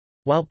justice.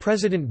 While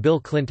President Bill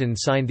Clinton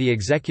signed the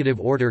Executive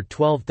Order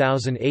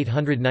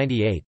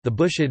 12898, the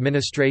Bush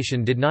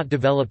administration did not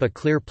develop a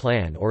clear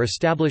plan or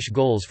establish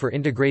goals for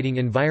integrating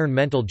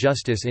environmental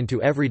justice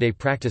into everyday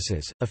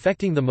practices,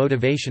 affecting the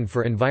motivation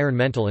for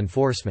environmental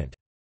enforcement.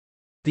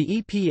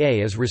 The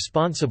EPA is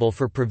responsible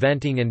for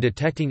preventing and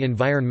detecting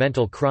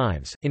environmental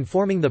crimes,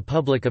 informing the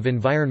public of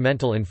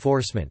environmental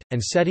enforcement,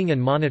 and setting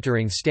and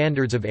monitoring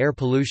standards of air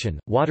pollution,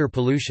 water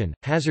pollution,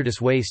 hazardous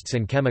wastes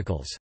and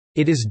chemicals.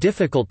 It is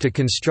difficult to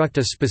construct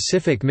a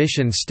specific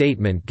mission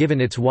statement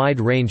given its wide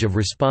range of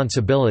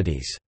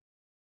responsibilities.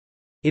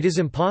 It is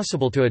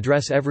impossible to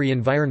address every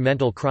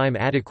environmental crime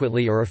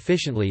adequately or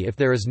efficiently if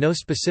there is no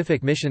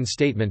specific mission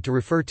statement to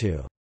refer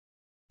to.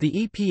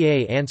 The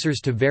EPA answers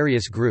to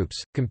various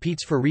groups,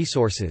 competes for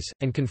resources,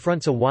 and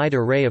confronts a wide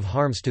array of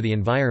harms to the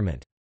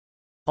environment.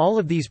 All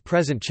of these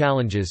present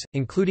challenges,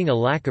 including a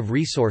lack of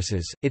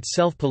resources, its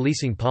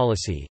self-policing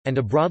policy, and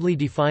a broadly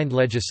defined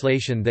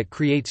legislation that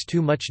creates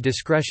too much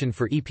discretion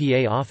for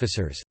EPA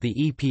officers, the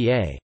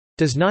EPA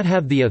does not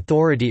have the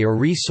authority or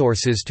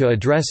resources to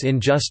address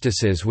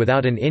injustices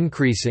without an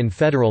increase in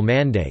federal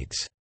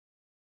mandates,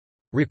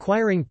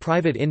 requiring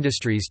private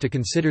industries to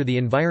consider the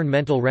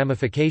environmental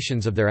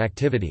ramifications of their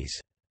activities.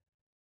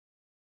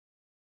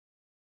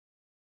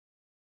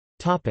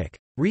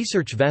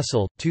 Research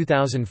vessel,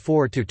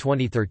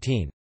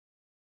 2004–2013.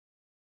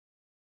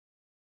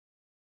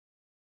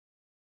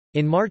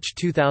 In March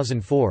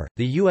 2004,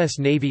 the U.S.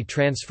 Navy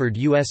transferred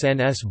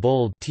USNS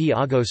Bold T.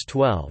 August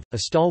 12, a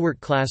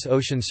stalwart-class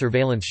ocean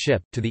surveillance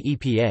ship, to the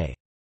EPA.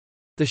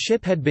 The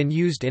ship had been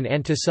used in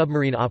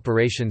anti-submarine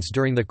operations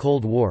during the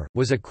Cold War,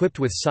 was equipped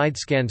with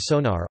side-scan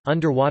sonar,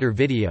 underwater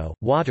video,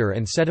 water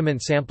and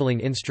sediment sampling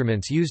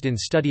instruments used in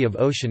study of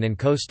ocean and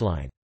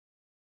coastline.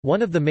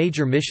 One of the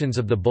major missions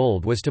of the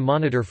Bold was to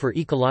monitor for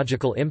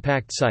ecological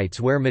impact sites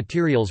where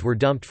materials were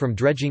dumped from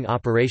dredging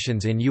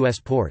operations in U.S.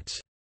 ports.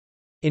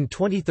 In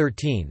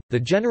 2013, the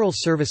General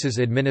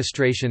Services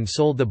Administration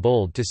sold the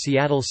Bold to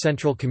Seattle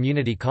Central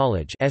Community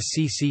College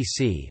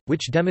 (SCCC),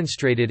 which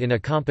demonstrated in a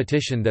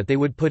competition that they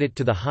would put it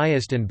to the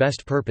highest and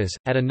best purpose,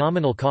 at a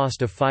nominal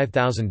cost of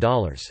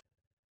 $5,000.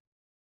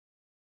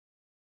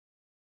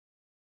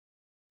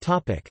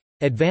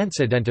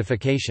 Advance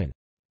identification.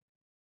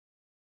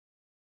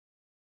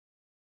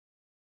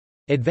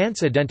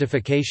 Advance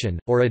identification,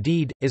 or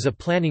ADID, is a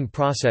planning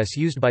process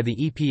used by the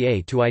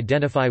EPA to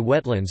identify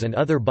wetlands and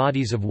other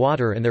bodies of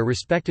water and their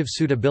respective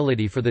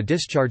suitability for the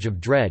discharge of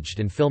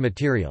dredged and fill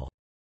material.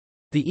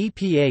 The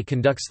EPA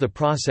conducts the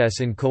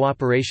process in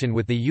cooperation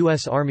with the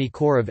U.S. Army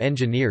Corps of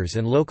Engineers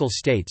and local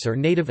states or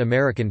Native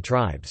American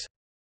tribes.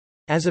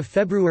 As of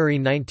February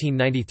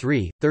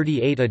 1993,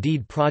 38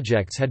 ADID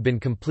projects had been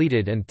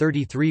completed and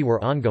 33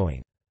 were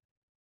ongoing.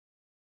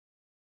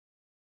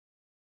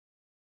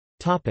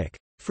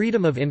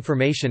 Freedom of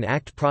Information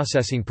Act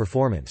processing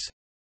performance.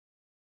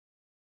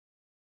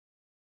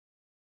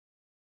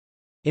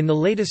 In the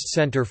latest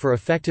Center for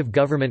Effective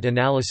Government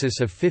analysis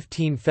of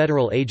 15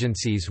 federal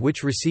agencies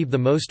which receive the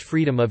most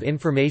Freedom of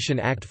Information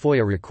Act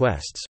FOIA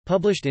requests,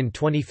 published in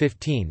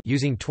 2015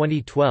 using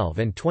 2012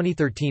 and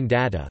 2013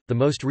 data, the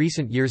most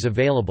recent years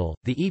available,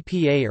 the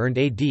EPA earned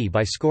AD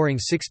by scoring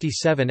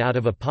 67 out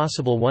of a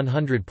possible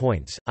 100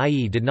 points,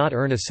 i.e. did not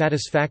earn a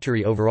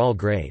satisfactory overall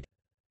grade.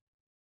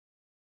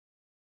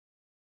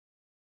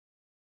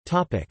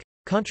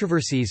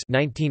 Controversies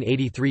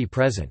 1983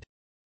 present.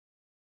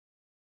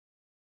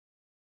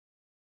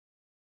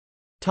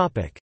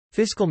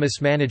 Fiscal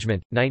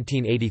mismanagement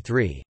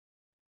 1983.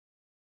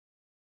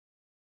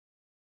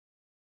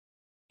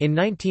 In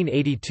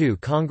 1982,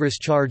 Congress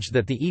charged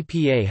that the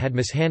EPA had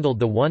mishandled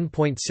the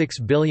 $1.6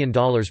 billion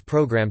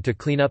program to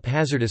clean up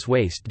hazardous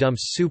waste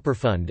dumps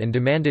Superfund and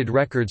demanded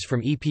records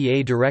from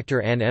EPA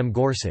Director Ann M.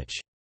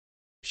 Gorsuch.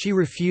 She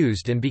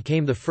refused and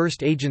became the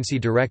first agency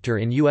director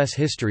in U.S.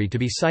 history to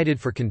be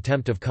cited for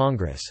contempt of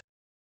Congress.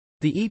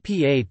 The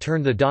EPA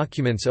turned the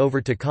documents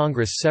over to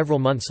Congress several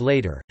months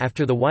later,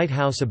 after the White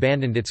House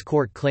abandoned its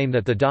court claim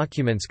that the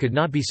documents could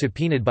not be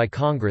subpoenaed by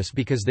Congress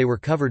because they were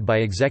covered by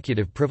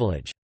executive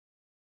privilege.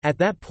 At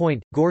that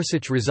point,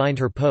 Gorsuch resigned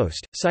her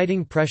post,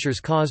 citing pressures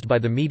caused by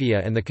the media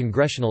and the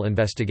congressional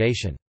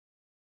investigation.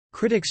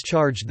 Critics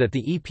charged that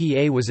the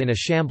EPA was in a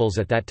shambles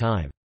at that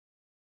time.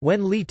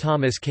 When Lee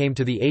Thomas came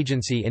to the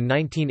agency in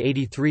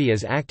 1983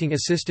 as acting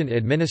assistant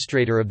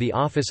administrator of the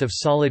Office of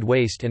Solid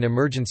Waste and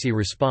Emergency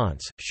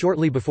Response,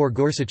 shortly before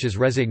Gorsuch's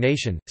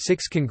resignation,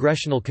 6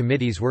 congressional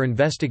committees were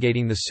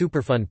investigating the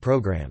Superfund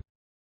program.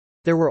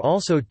 There were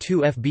also 2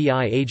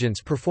 FBI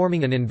agents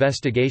performing an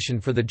investigation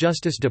for the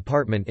Justice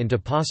Department into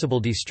possible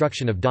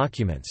destruction of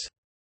documents.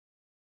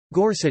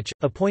 Gorsuch,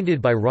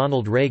 appointed by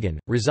Ronald Reagan,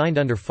 resigned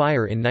under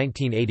fire in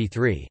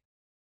 1983.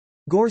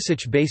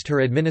 Gorsuch based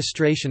her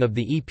administration of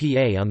the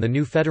EPA on the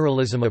new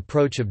federalism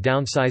approach of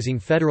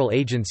downsizing federal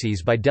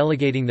agencies by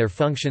delegating their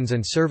functions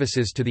and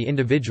services to the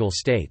individual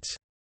states.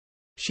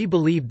 She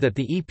believed that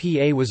the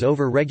EPA was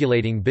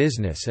over-regulating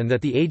business and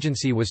that the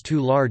agency was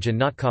too large and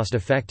not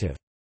cost-effective.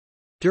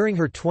 During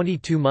her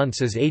 22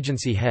 months as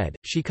agency head,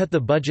 she cut the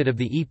budget of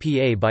the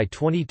EPA by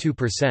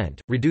 22%,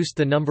 reduced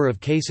the number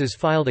of cases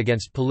filed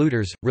against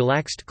polluters,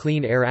 relaxed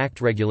Clean Air Act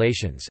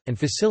regulations, and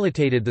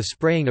facilitated the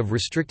spraying of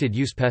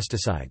restricted-use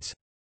pesticides.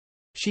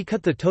 She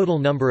cut the total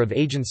number of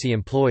agency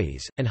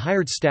employees, and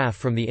hired staff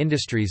from the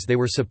industries they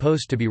were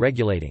supposed to be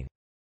regulating.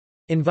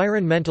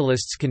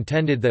 Environmentalists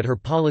contended that her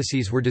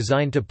policies were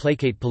designed to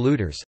placate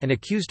polluters, and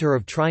accused her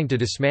of trying to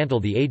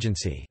dismantle the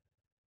agency.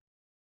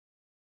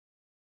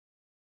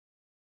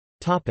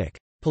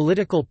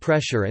 Political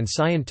pressure and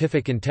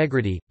scientific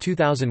integrity,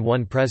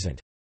 2001–present.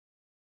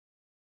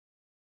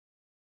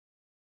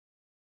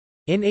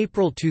 In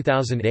April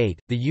 2008,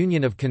 the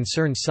Union of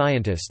Concerned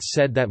Scientists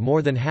said that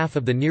more than half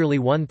of the nearly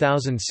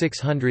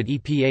 1,600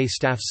 EPA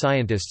staff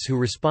scientists who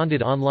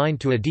responded online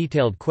to a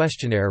detailed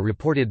questionnaire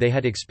reported they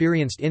had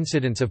experienced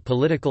incidents of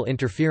political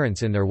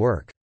interference in their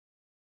work.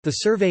 The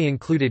survey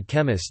included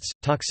chemists,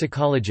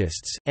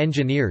 toxicologists,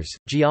 engineers,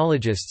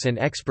 geologists and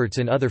experts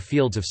in other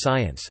fields of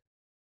science.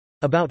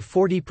 About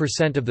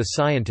 40% of the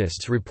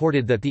scientists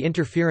reported that the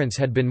interference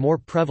had been more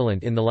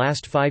prevalent in the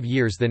last 5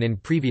 years than in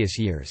previous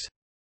years.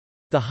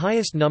 The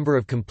highest number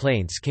of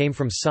complaints came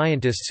from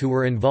scientists who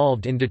were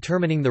involved in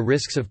determining the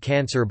risks of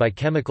cancer by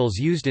chemicals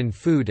used in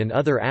food and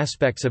other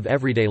aspects of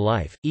everyday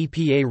life.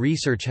 EPA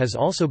research has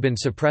also been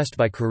suppressed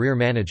by career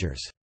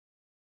managers.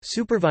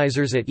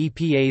 Supervisors at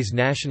EPA's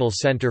National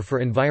Center for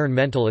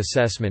Environmental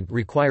Assessment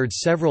required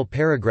several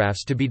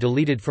paragraphs to be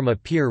deleted from a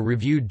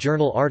peer-reviewed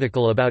journal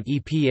article about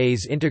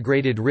EPA's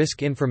Integrated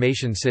Risk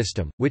Information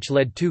System, which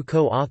led 2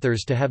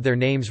 co-authors to have their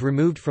names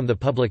removed from the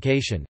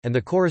publication, and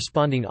the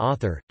corresponding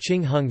author,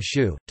 Ching-Hung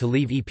Hsu, to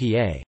leave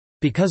EPA,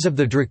 because of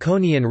the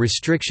draconian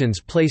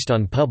restrictions placed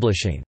on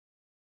publishing.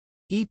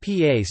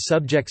 EPA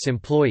subjects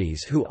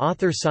employees who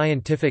author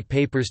scientific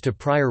papers to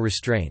prior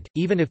restraint,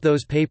 even if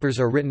those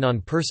papers are written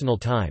on personal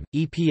time.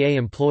 EPA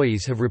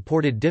employees have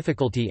reported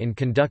difficulty in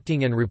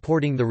conducting and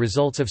reporting the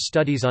results of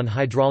studies on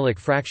hydraulic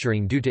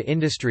fracturing due to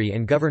industry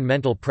and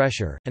governmental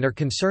pressure, and are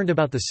concerned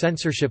about the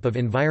censorship of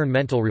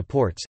environmental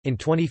reports. In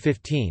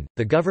 2015,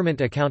 the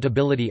Government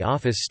Accountability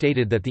Office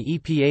stated that the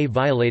EPA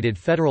violated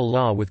federal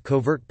law with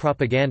covert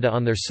propaganda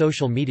on their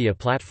social media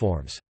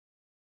platforms.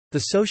 The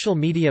social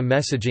media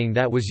messaging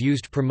that was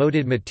used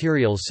promoted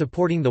materials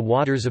supporting the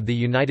Waters of the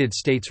United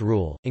States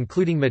rule,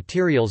 including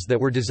materials that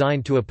were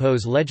designed to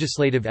oppose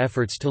legislative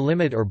efforts to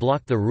limit or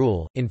block the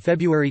rule. In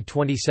February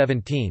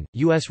 2017,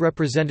 U.S.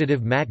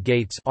 Representative Matt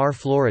Gaetz, R.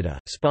 Florida,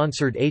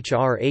 sponsored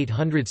H.R.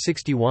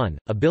 861,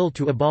 a bill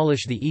to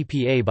abolish the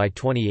EPA by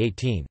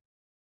 2018.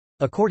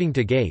 According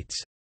to Gaetz,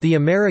 "The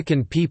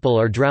American people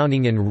are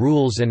drowning in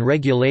rules and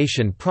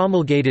regulation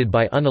promulgated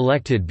by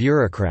unelected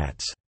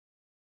bureaucrats.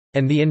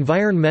 And the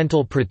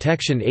Environmental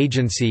Protection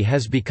Agency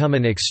has become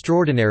an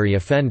extraordinary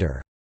offender."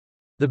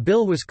 The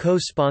bill was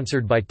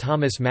co-sponsored by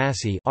Thomas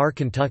Massie, R.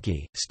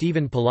 Kentucky,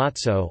 Stephen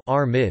Palazzo,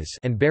 R. Ms.,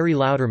 and Barry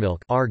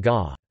Loudermilk, R.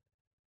 Gaw.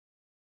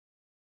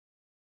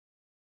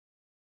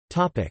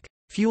 Topic: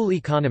 Fuel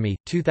economy,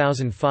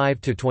 2005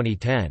 to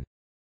 2010.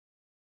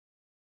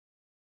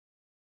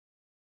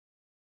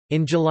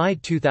 In July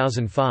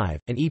 2005,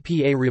 an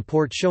EPA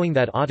report showing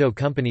that auto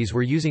companies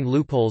were using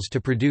loopholes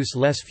to produce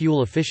less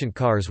fuel-efficient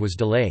cars was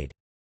delayed.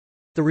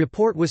 The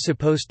report was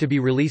supposed to be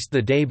released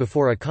the day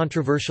before a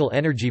controversial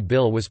energy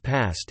bill was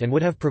passed and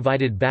would have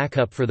provided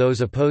backup for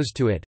those opposed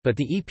to it, but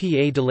the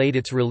EPA delayed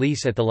its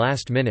release at the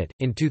last minute.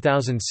 In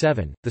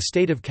 2007, the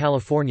state of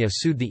California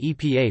sued the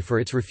EPA for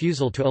its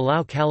refusal to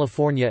allow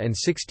California and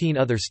 16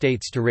 other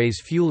states to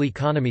raise fuel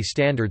economy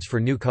standards for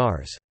new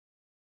cars.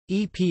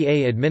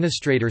 EPA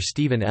Administrator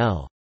Stephen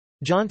L.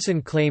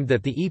 Johnson claimed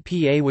that the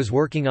EPA was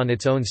working on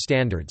its own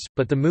standards,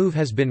 but the move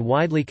has been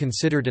widely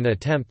considered an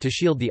attempt to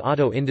shield the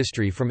auto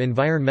industry from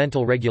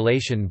environmental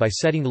regulation by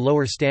setting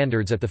lower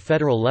standards at the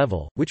federal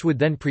level, which would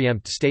then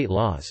preempt state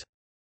laws.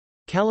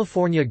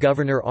 California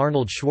Governor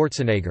Arnold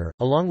Schwarzenegger,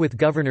 along with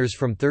governors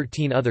from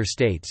 13 other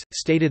states,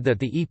 stated that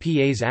the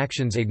EPA's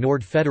actions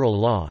ignored federal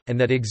law, and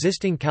that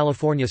existing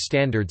California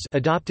standards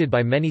adopted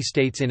by many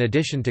states in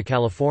addition to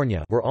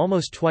California were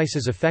almost twice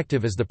as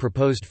effective as the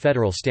proposed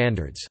federal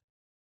standards.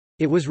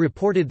 It was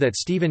reported that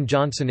Stephen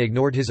Johnson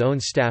ignored his own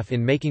staff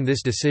in making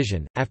this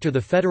decision. After the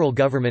federal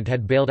government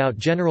had bailed out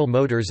General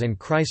Motors and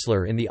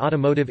Chrysler in the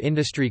automotive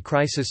industry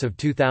crisis of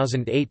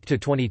 2008 to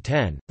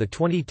 2010, the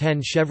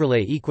 2010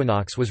 Chevrolet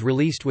Equinox was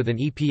released with an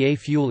EPA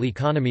fuel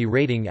economy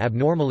rating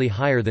abnormally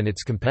higher than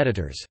its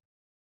competitors.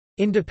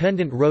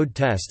 Independent road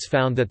tests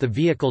found that the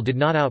vehicle did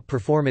not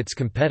outperform its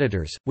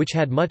competitors, which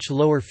had much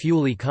lower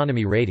fuel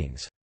economy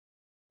ratings.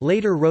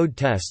 Later road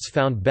tests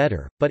found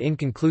better, but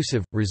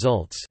inconclusive,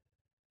 results.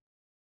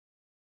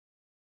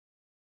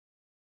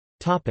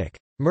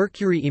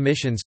 Mercury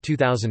emissions,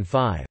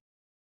 2005.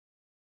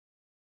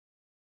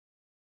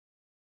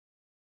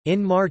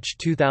 In March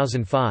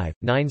 2005,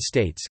 9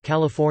 states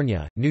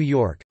California, New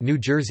York, New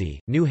Jersey,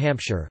 New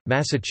Hampshire,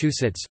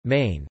 Massachusetts,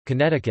 Maine,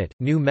 Connecticut,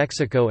 New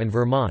Mexico and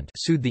Vermont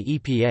sued the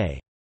EPA.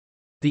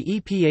 The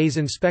EPA's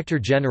Inspector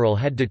General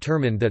had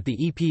determined that the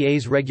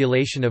EPA's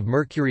regulation of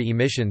mercury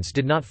emissions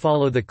did not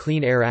follow the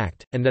Clean Air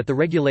Act, and that the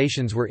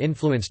regulations were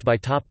influenced by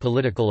top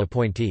political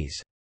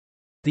appointees.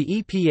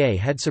 The EPA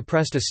had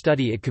suppressed a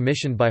study it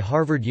commissioned by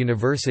Harvard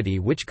University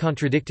which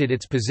contradicted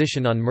its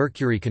position on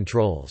mercury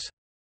controls.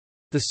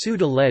 The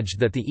suit alleged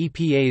that the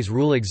EPA's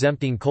rule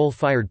exempting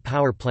coal-fired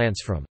power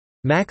plants from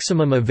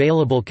maximum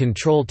available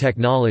control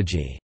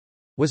technology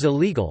was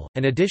illegal,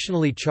 and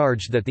additionally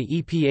charged that the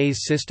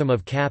EPA's system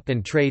of cap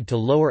and trade to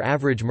lower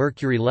average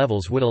mercury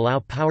levels would allow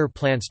power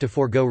plants to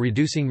forego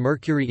reducing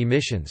mercury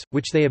emissions,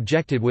 which they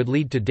objected would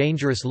lead to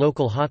dangerous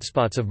local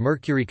hotspots of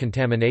mercury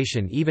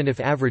contamination even if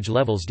average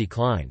levels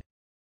declined.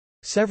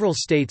 Several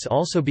states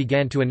also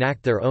began to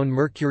enact their own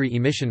mercury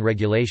emission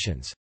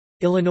regulations.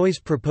 Illinois'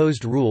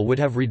 proposed rule would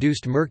have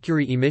reduced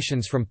mercury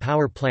emissions from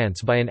power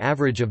plants by an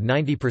average of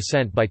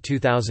 90% by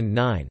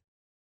 2009.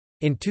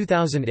 In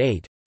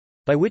 2008,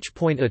 by which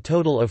point a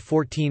total of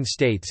 14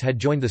 states had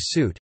joined the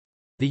suit,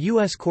 the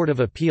U.S. Court of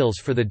Appeals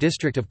for the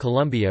District of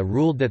Columbia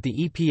ruled that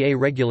the EPA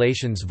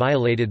regulations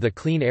violated the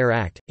Clean Air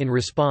Act. In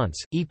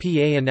response,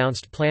 EPA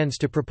announced plans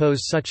to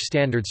propose such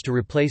standards to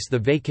replace the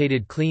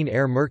vacated Clean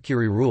Air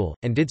Mercury Rule,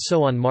 and did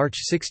so on March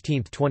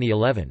 16,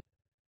 2011.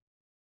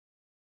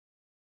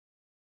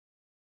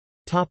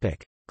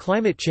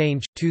 Climate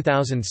change,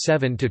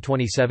 2007 to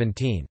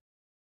 2017.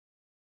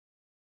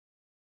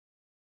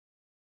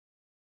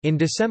 In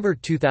December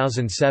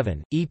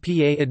 2007,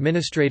 EPA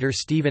Administrator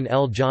Stephen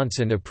L.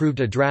 Johnson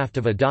approved a draft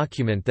of a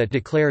document that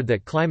declared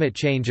that climate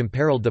change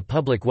imperiled the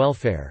public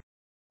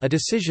welfare—a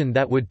decision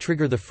that would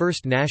trigger the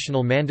first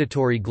national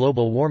mandatory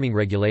global warming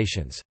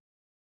regulations.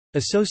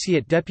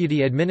 Associate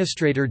Deputy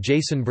Administrator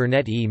Jason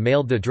Burnett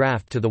emailed the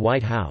draft to the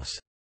White House.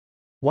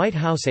 White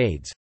House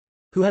aides,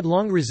 who had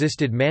long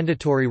resisted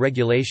mandatory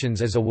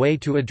regulations as a way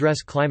to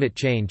address climate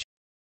change,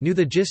 knew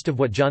the gist of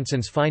what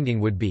Johnson's finding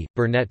would be,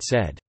 Burnett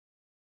said.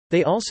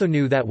 They also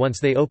knew that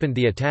once they opened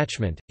the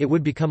attachment, it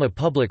would become a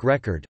public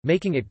record,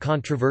 making it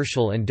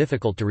controversial and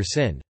difficult to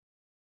rescind.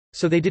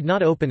 So they did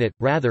not open it,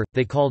 rather,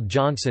 they called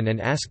Johnson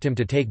and asked him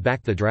to take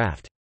back the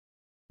draft.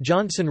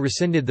 Johnson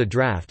rescinded the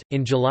draft.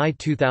 In July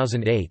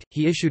 2008,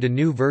 he issued a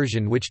new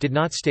version which did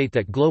not state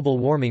that global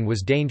warming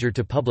was danger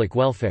to public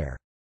welfare.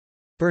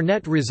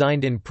 Burnett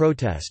resigned in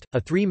protest. A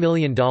 $3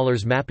 million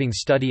mapping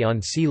study on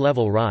sea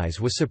level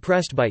rise was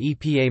suppressed by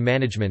EPA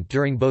management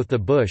during both the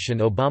Bush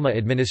and Obama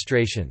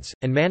administrations,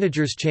 and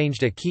managers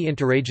changed a key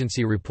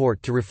interagency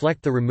report to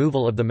reflect the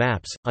removal of the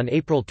maps. On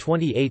April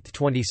 28,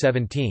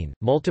 2017,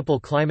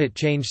 multiple climate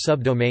change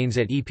subdomains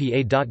at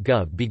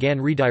EPA.gov began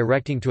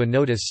redirecting to a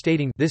notice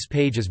stating this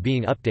page is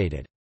being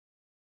updated.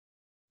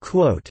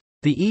 Quote,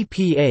 "The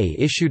EPA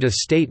issued a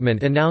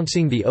statement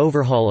announcing the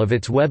overhaul of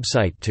its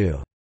website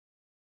to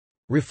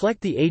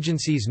reflect the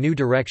agency's new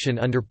direction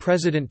under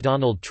President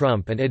Donald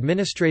Trump and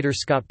Administrator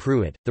Scott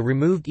Pruitt." The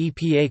removed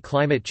EPA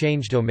climate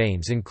change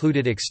domains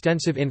included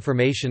extensive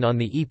information on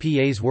the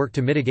EPA's work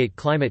to mitigate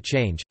climate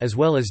change, as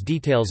well as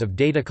details of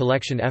data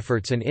collection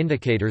efforts and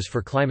indicators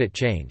for climate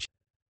change.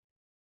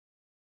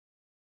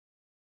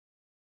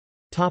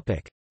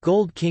 Topic: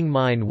 Gold King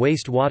Mine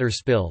wastewater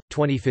spill,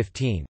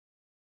 2015.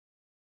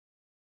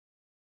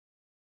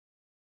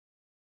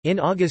 In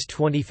August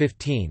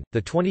 2015, the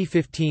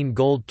 2015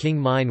 Gold King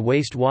Mine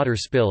wastewater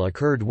spill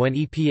occurred when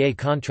EPA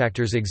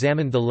contractors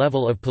examined the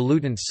level of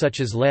pollutants such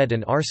as lead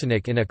and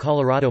arsenic in a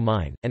Colorado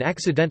mine, and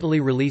accidentally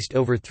released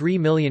over 3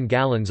 million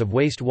gallons of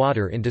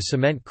wastewater into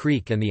Cement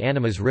Creek and the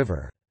Animas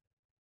River.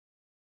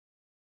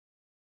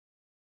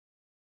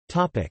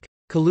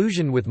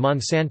 Collusion with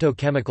Monsanto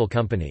Chemical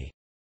Company.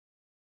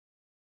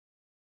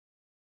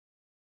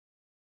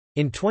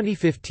 In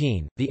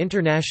 2015, the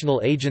International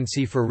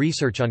Agency for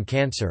Research on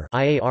Cancer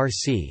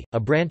 (IARC), a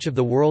branch of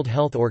the World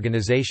Health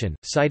Organization,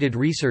 cited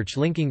research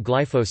linking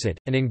glyphosate,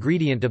 an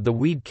ingredient of the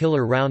weed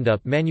killer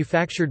Roundup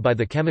manufactured by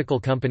the chemical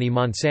company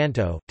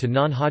Monsanto, to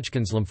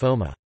non-Hodgkin's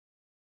lymphoma.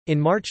 In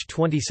March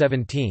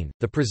 2017,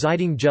 the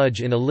presiding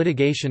judge in a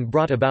litigation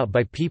brought about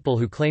by people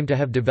who claim to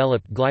have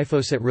developed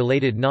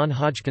glyphosate-related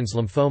non-Hodgkin's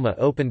lymphoma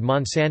opened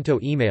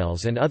Monsanto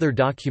emails and other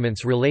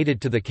documents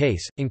related to the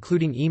case,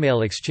 including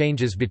email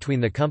exchanges between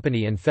the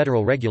company and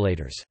federal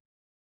regulators.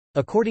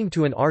 According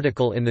to an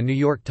article in The New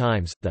York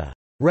Times, the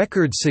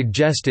records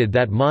suggested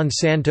that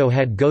Monsanto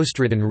had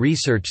ghostwritten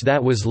research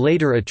that was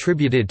later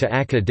attributed to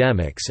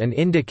academics and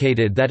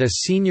indicated that a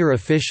senior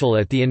official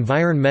at the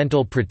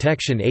Environmental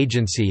Protection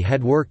Agency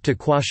had worked to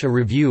quash a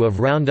review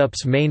of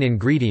Roundup's main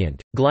ingredient,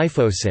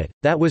 glyphosate,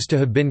 that was to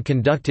have been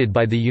conducted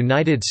by the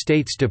United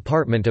States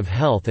Department of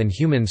Health and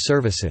Human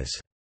Services.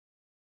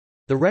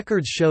 The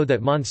records show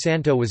that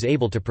Monsanto was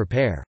able to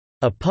prepare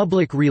a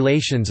public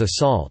relations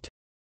assault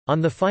On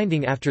the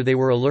finding after they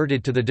were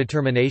alerted to the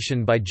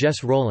determination by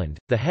Jess Rowland,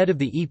 the head of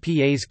the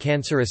EPA's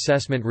Cancer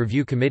Assessment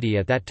Review Committee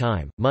at that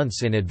time,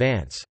 months in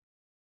advance.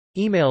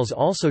 Emails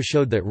also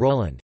showed that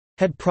Rowland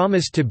had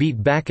promised to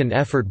beat back an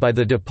effort by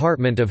the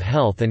Department of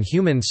Health and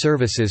Human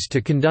Services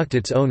to conduct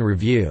its own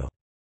review.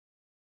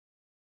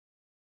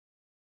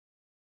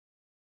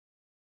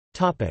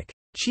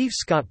 Chief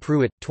Scott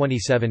Pruitt,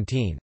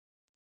 2017.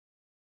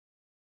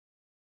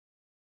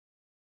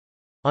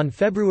 On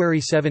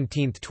February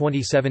 17,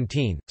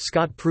 2017,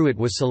 Scott Pruitt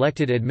was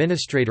selected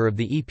administrator of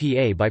the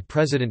EPA by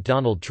President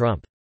Donald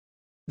Trump.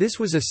 This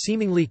was a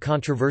seemingly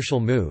controversial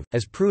move,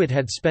 as Pruitt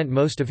had spent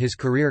most of his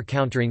career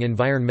countering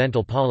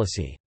environmental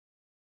policy.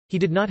 He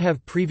did not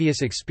have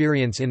previous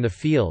experience in the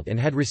field and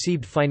had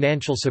received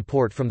financial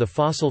support from the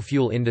fossil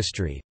fuel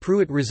industry.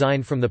 Pruitt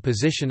resigned from the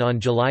position on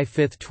July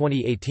 5,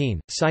 2018,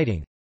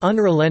 citing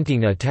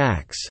unrelenting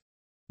attacks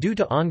due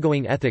to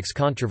ongoing ethics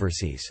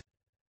controversies.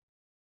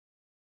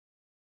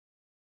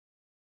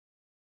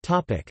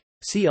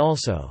 See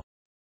also: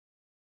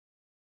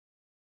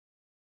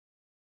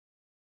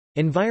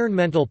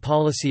 Environmental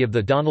policy of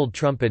the Donald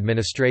Trump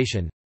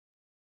administration,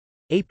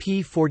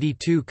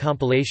 AP42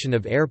 compilation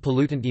of air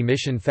pollutant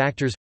emission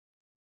factors,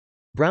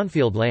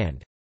 Brownfield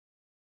land,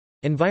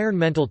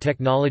 Environmental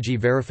Technology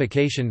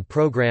Verification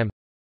Program,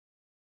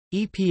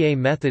 EPA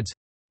methods,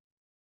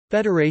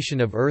 Federation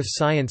of Earth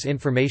Science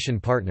Information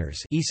Partners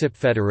 (ESIP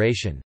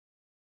Federation),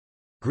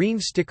 Green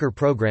Sticker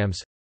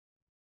Programs,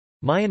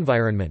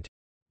 MyEnvironment,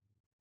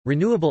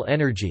 Renewable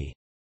energy,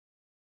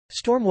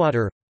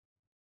 Stormwater,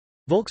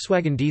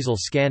 Volkswagen diesel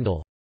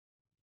scandal,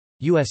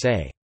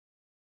 USA.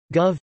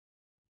 Gov.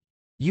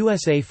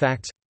 USA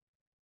Facts.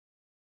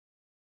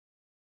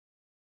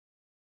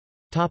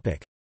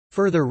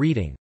 Further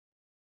reading: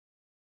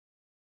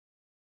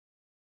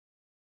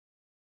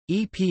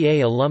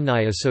 EPA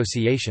Alumni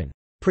Association.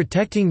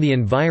 Protecting the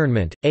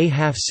Environment, A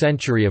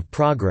Half-Century of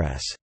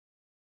Progress.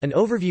 An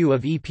overview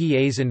of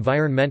EPA's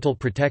environmental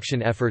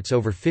protection efforts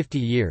over 50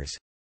 years.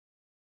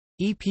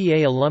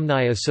 EPA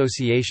Alumni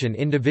Association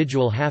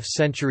Individual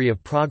Half-Century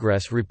of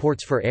Progress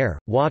Reports for Air,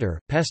 Water,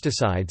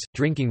 Pesticides,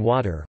 Drinking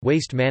Water,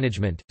 Waste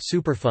Management,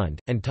 Superfund,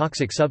 and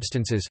Toxic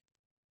Substances.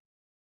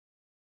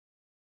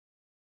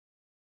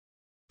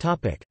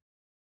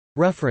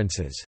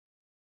 References.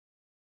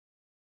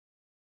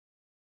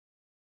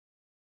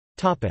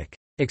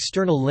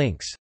 External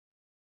links.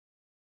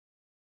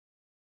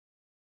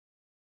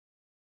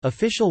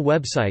 Official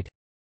website.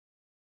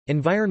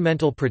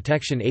 Environmental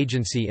Protection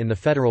Agency in the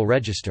Federal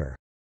Register.